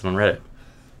to post it on Reddit.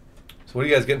 So what are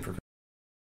you guys getting for?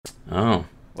 Oh,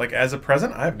 Like as a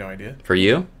present, I have no idea. for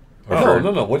you? Or No, for-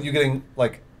 no. What are you getting?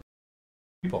 Like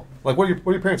people? Like what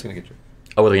are your parents gonna get you?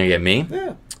 Oh, what are they gonna get me?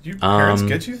 Yeah. Do your parents Um,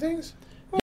 get you things?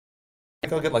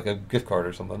 Like I'll get like a gift card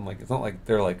or something. Like it's not like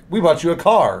they're like we bought you a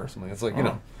car or something. It's like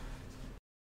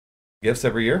gifts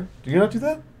every year. Do you not do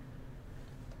that?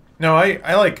 No,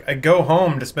 I go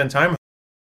home to spend time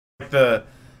with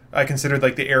I considered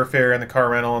like the airfare and the car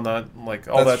rental and the like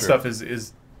all That's that true. stuff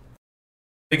is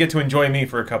they get to enjoy me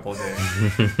for a couple of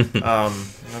days.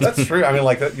 That's true. I mean,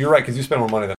 like you're right because you spend more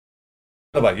money than.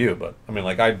 I don't know about you, but I mean,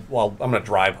 like I'm gonna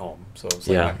drive home, so it's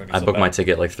like Yeah, not gonna be I so booked my bad.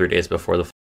 ticket like 3 days before the.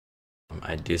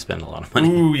 I do spend a lot of money.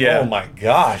 Ooh yeah. Oh my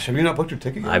gosh, have you not booked your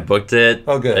ticket yet? I booked it.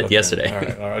 Oh, good. Okay.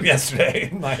 Yesterday. All right. Yesterday.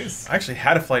 Nice. I actually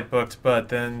had a flight booked, but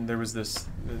then there was this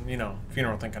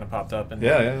funeral thing kind of popped up, and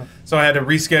Yeah. so I had to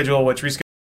reschedule, which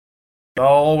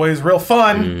always real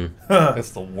fun.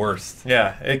 It's the worst.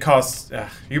 Yeah, it costs.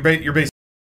 You're basically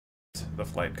the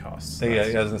flight costs. I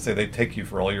was gonna say they take you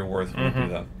for all you're worth when you do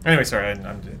that. Anyway, sorry,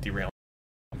 I'm derailing.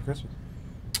 For Christmas.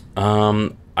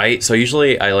 So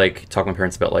usually I like talk to my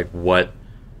parents about like what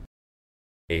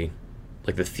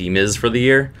like the theme is for the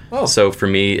year. Oh. So for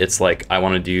me, it's like I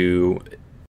want to do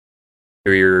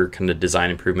interior kind of design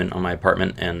improvement on my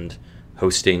apartment and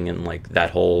hosting and like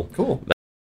that whole. Cool.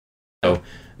 So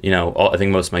I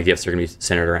think most of my gifts are gonna be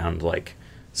centered around like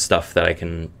stuff that I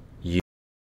can use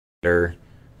or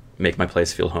make my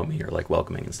place feel homey or like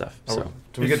welcoming and stuff. So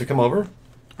Do we get to come over?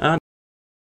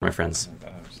 my friends.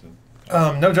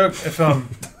 No joke.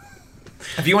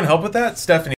 If you want help with that,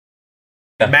 Stephanie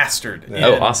mastered in,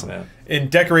 Oh, awesome. Yeah. in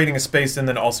decorating a space and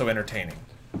then also entertaining.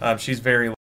 She's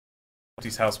very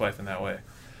She's housewife in that way.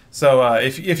 So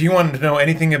if you wanted to know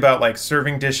anything about like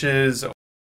serving dishes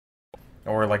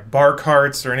or like bar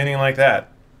carts or anything like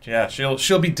that, yeah,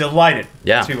 she'll be delighted.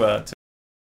 Yeah. To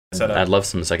set up. I'd love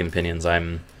some second opinions.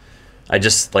 I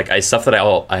just like stuff that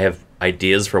I have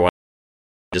ideas for what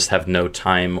I just have no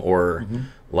time or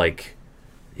like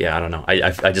I don't know.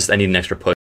 I need an extra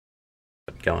push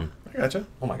going. I gotcha.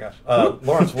 Oh my gosh,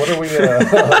 Lawrence, what are we?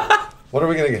 What are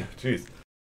we gonna get? Jeez.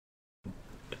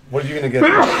 What are you gonna get?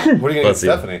 What are you gonna get, Let's see.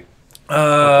 Stephanie?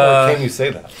 Can you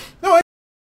say that?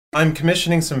 I'm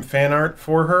commissioning some fan art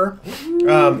for her.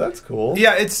 That's cool.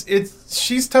 Yeah, it's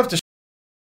she's tough to.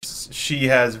 She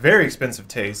has very expensive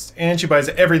taste, and she buys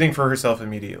everything for herself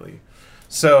immediately.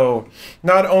 So,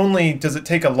 not only does it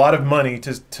take a lot of money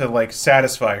to like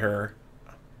satisfy her,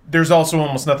 there's also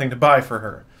almost nothing to buy for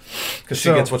her. Because she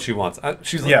So- gets what she wants.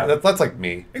 She's Yeah. that's like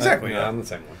me. Exactly, Yeah, yeah. I'm the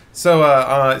same one. So,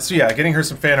 getting her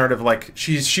some fan art of like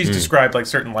she's described like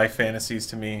certain life fantasies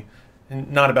to me,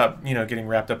 and not about getting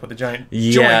wrapped up with a giant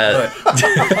Yeah. joint,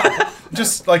 but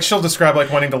just like she'll describe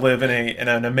like wanting to live in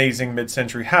an amazing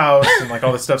mid-century house and like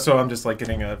all this stuff. So I'm just like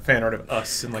getting a fan art of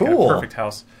us in like Cool. a perfect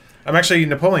house. I'm actually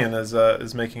Napoleon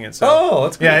is making it. So Oh,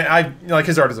 that's cool. yeah, I like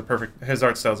his art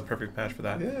style is a perfect match for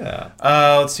that. Yeah.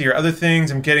 Let's see here. Other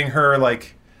things I'm getting her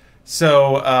like.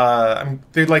 So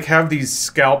they like have these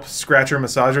scalp scratcher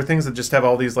massager things that just have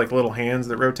all these like little hands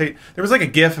that rotate. There was like a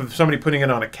GIF of somebody putting it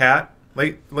on a cat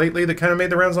lately that kind of made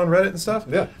the rounds on Reddit and stuff.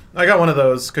 Yeah. I got one of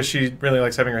those because she really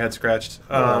likes having her head scratched.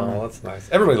 Oh, that's nice.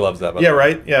 Everybody loves that. by Yeah, the way.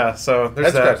 right. Yeah. So there's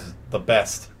Head that. scratch is the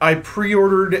best. I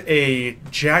pre-ordered a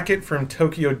jacket from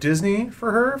Tokyo Disney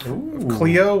for her, of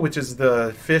Cleo, which is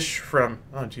the fish from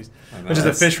which is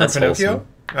the fish from That's Pinocchio.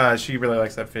 She really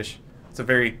likes that fish. It's a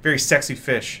very, very sexy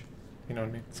fish. You know what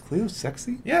I mean? Is Cleo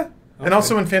sexy? Yeah. And Okay.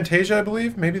 also in Fantasia, I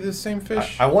believe, maybe the same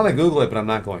fish. I want to Google it, but I'm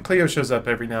not going to. Cleo shows up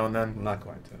every now and I'm then. not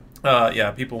going to.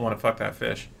 Yeah, people want to fuck that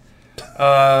fish.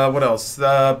 What else?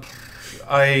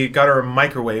 I got her a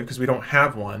microwave because we don't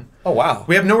have one. Oh wow.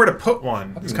 We have nowhere to put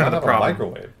one. How do It's you kind not of the have a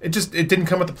problem. microwave? It didn't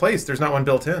come with the place. There's not one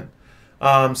built in.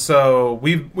 So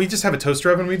we just have a toaster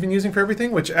oven we've been using for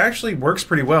everything, which actually works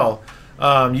pretty well.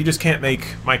 You just can't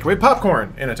make microwave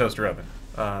popcorn in a toaster oven.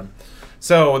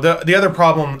 So the other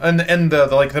problem, and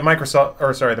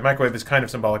the microwave is kind of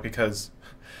symbolic because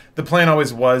the plan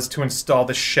always was to install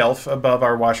the shelf above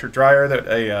our washer dryer that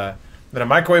a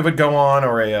microwave would go on,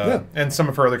 or and some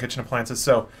of her other kitchen appliances.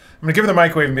 So I'm gonna give her the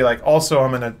microwave and be like, also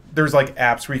there's like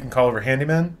apps where you can call over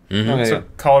handyman. Mm-hmm. So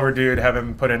call over dude, have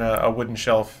him put in a wooden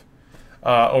shelf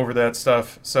over that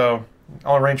stuff. So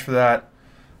I'll arrange for that.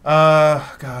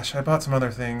 Gosh, I bought some other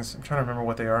things. I'm trying to remember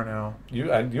what they are now.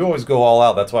 You always go all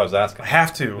out. That's why I was asking. I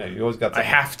have to. Yeah, you always got. I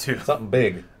have to. Something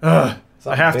big. I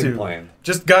have big to. Planned.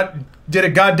 Just did a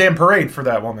goddamn parade for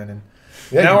that woman, and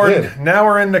Yeah, now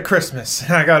we're into Christmas.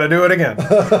 I got to do it again.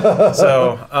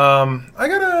 So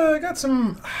I got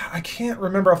some. I can't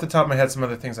remember off the top of my head some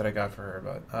other things that I got for her,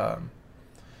 but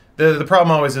the problem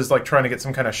always is like trying to get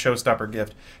some kind of showstopper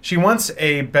gift. She wants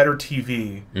a better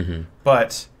TV,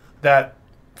 but that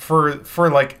for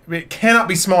like it cannot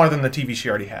be smaller than the TV she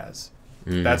already has.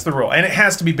 That's the rule, and it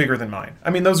has to be bigger than mine. I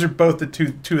mean, those are both the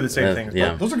two of the same things.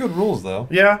 Yeah. Those are good rules, though.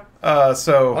 Yeah.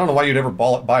 So I don't know why you'd ever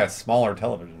buy a smaller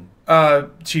television.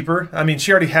 Cheaper. I mean,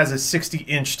 she already has a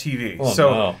 60-inch TV. Oh,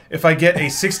 so no. if I get a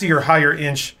 60 or higher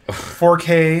inch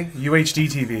 4K UHD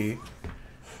TV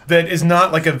that is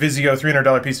not like a Vizio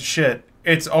 $300 piece of shit,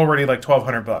 it's already like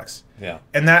 $1,200. Yeah.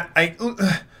 And that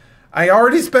I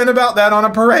already spent about that on a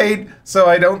parade, so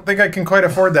I don't think I can quite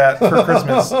afford that for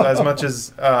Christmas as much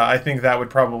as I think that would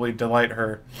probably delight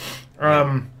her.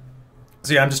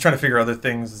 So yeah, I'm just trying to figure other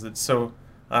things. It's so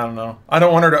I don't know. I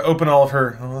don't want her to open all of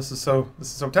her. Oh, this is so.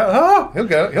 He'll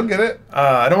get it. He'll get it.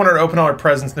 I don't want her to open all her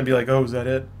presents and then be like, "Oh, is that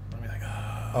it?" I'll be like,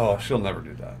 Oh, she'll never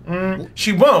do that.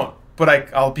 She won't,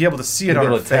 but I'll be able to see it You'll on be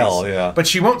her able to face. tell, yeah. But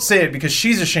she won't say it because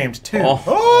she's ashamed too. Oh.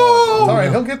 It's all right.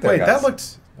 He'll get there. Wait, guys. that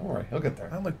looked. Don't worry. He'll get there.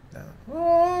 That looked.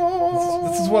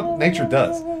 This is what nature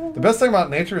does. The best thing about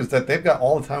nature is that they've got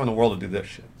all the time in the world to do this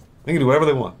shit. They can do whatever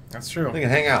they want. That's true. They can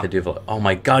hang out. They do. Oh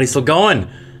my God, he's still going.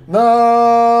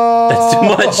 No. That's too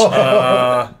much.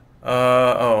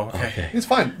 Okay. He's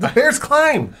fine. The bears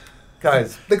climb,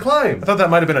 guys. They climb. I thought that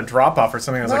might have been a drop off or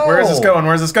something. I was like, "Where is this No. going?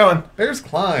 Where's this going?" Bears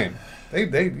climb. They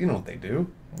you know what they do.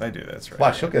 They do. That's right.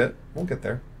 Watch, she'll get it. We'll get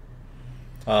there.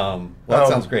 Well, that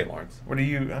sounds great, Lawrence. What do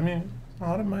you? I mean, a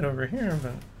lot of mine over here,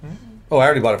 but. Oh, I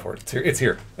already bought it for it. It's here. It's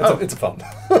here. It's a phone.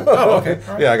 Oh, okay.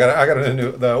 All right. Yeah, I got a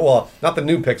new. Not the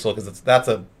new Pixel because that's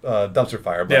a dumpster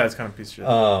fire. But, Yeah, it's kind of a piece of shit.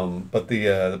 but the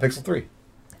Pixel 3.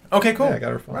 Okay, cool. Yeah, I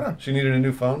got her phone. Right on. She needed a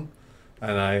new phone,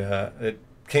 and it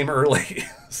came early.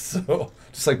 So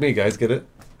just like me, guys, get it.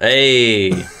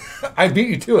 Hey. I beat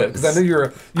you to it because I knew you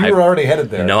were already headed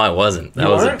there. No, I wasn't. That You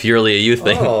was weren't? purely a you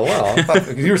thing. Oh well, I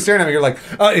thought, you were staring at me. You're like,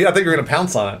 oh, I thought you were gonna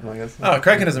pounce on it. I'm like, "That's- Oh,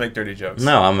 Kraken doesn't make dirty jokes.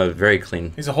 No, I'm a very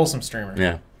clean. He's a wholesome streamer.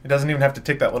 Yeah. He doesn't even have to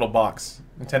tick that little box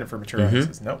intended for mature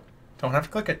audiences. Nope. Don't have to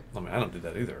click it. I mean, I don't do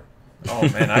that either. Oh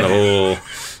man, I do.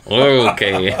 Oh,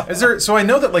 okay. Is there? So I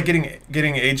know that like getting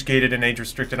age gated and age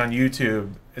restricted on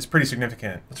YouTube is pretty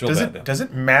significant. It's real does bad, it yeah. does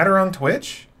it matter on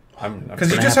Twitch? Because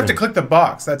you gonna just have to happen. click the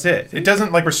box. That's it. It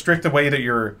doesn't like restrict the way that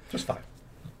you're Just fine.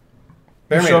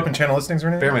 you show up in channel listings or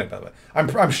anything. Bear minute, by the way.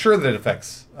 I'm sure that it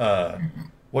affects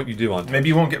what you do on Twitch. Maybe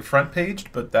you won't get front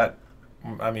paged, but that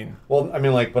I mean, Well, I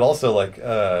mean, like, but also, like,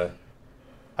 I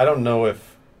don't know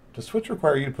if does Twitch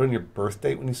require you to put in your birth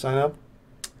date when you sign up?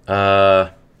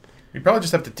 you probably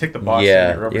just have to tick the box. Yeah,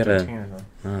 that you're over you gotta- 13 or something.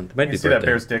 there might You be can see that birthday.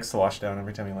 bear's dick slosh down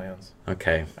every time he lands.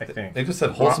 Okay. I think. They just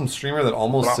said wholesome streamer that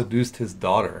almost seduced his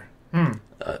daughter.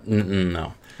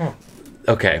 No. Huh.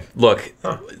 Okay, look.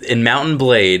 In Mountain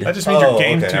Blade, That just means your Oh,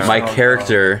 game's okay. too my strong.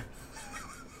 character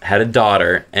had a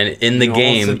daughter, and in the You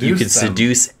game, almost you could seduced them.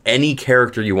 seduce any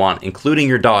character you want, including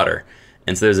your daughter.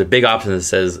 And so there's a big option that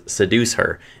says seduce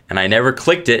her. And I never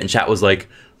clicked it, and chat was like,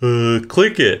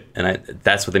 click it. And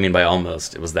that's what they mean by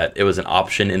almost. It was an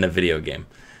option in the video game.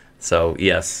 So,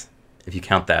 yes, if you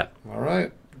count that. All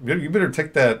right, you better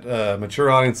take that mature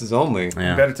audiences only.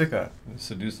 Yeah. You better tick that.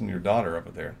 Seducing your daughter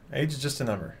up there. Age is just a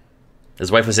number.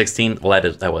 His wife was 16. Well,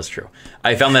 that was true.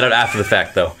 I found that out after the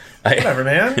fact, though. Whatever,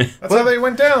 man. That's how they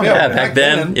went down. Yeah, Yeah, back back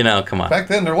then, then- come on. Back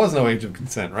then, there was no age of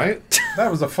consent, right?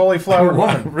 That was a fully flowered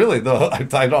woman. Really, though, I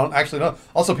don't actually know.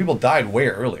 Also, people died way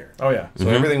earlier, Oh yeah. so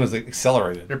everything was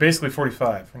accelerated. You're basically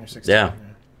 45 when you're 16. Yeah.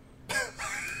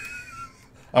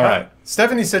 All right.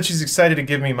 Stephanie said she's excited to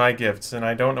give me my gifts, and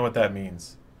I don't know what that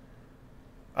means.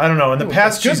 I don't know. In the Ooh,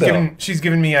 past, that's good, she's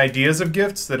given me ideas of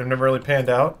gifts that have never really panned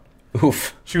out.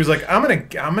 Oof. She was like, "I'm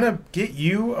gonna get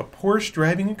you a Porsche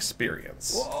driving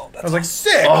experience." Whoa, I was like,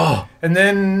 "Sick!" Oh. And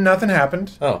then nothing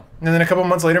happened. Oh, And then a couple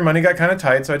months later, money got kind of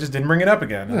tight, so I just didn't bring it up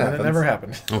again. And then it happens. never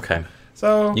happened. Okay.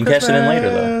 So You can cash it in later,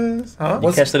 though. Christmas. Huh?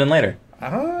 You catch that in later.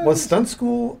 Was stunt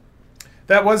school?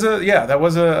 That was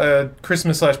a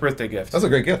Christmas/birthday gift. That's a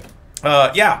great gift.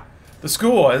 Yeah, the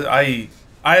school.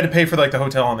 I had to pay for like the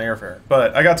hotel and the airfare,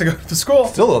 but I got to go to the school.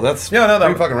 Still though, that's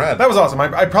that fucking rad. That was awesome.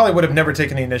 I probably would have never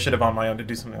taken the initiative on my own to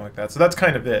do something like that. So that's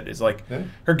kind of it. Is like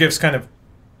her gifts kind of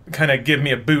give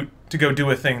me a boot to go do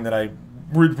a thing that I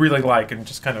really like and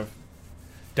just kind of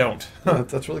don't.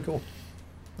 That's really cool.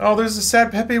 Oh, there's a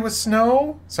sad Pepe with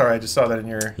snow. Sorry, I just saw that in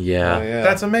your. Yeah.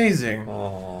 That's amazing.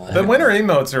 Aww. The winter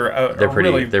emotes are They're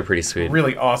pretty sweet.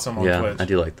 really awesome on Yeah, Twitch. I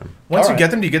do like them. Once you Alright. get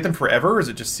them, do you get them forever, or is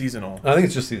it just seasonal? I think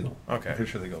it's just seasonal. Okay. I'm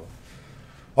pretty sure they go.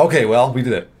 Okay, well, we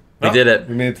did it. We did it.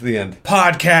 We made it to the end.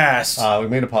 Podcast. We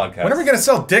made a podcast. When are we gonna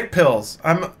sell dick pills?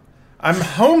 I'm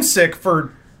homesick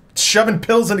for shoving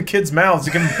pills into kids' mouths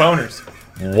to give them boners.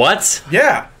 What?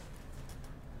 Yeah.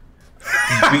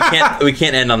 We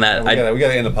can't end on that. We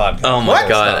gotta end the podcast. Oh my What?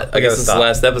 god! Stop. I We guess gotta this is stop. the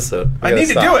last episode. I need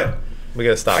to do it. We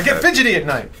gotta stop. I get that. fidgety at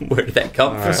night. Where did that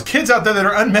come from? There's kids out there that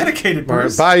are unmedicated,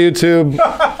 Bruce. Bye, YouTube.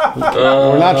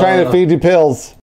 We're not trying to feed you pills.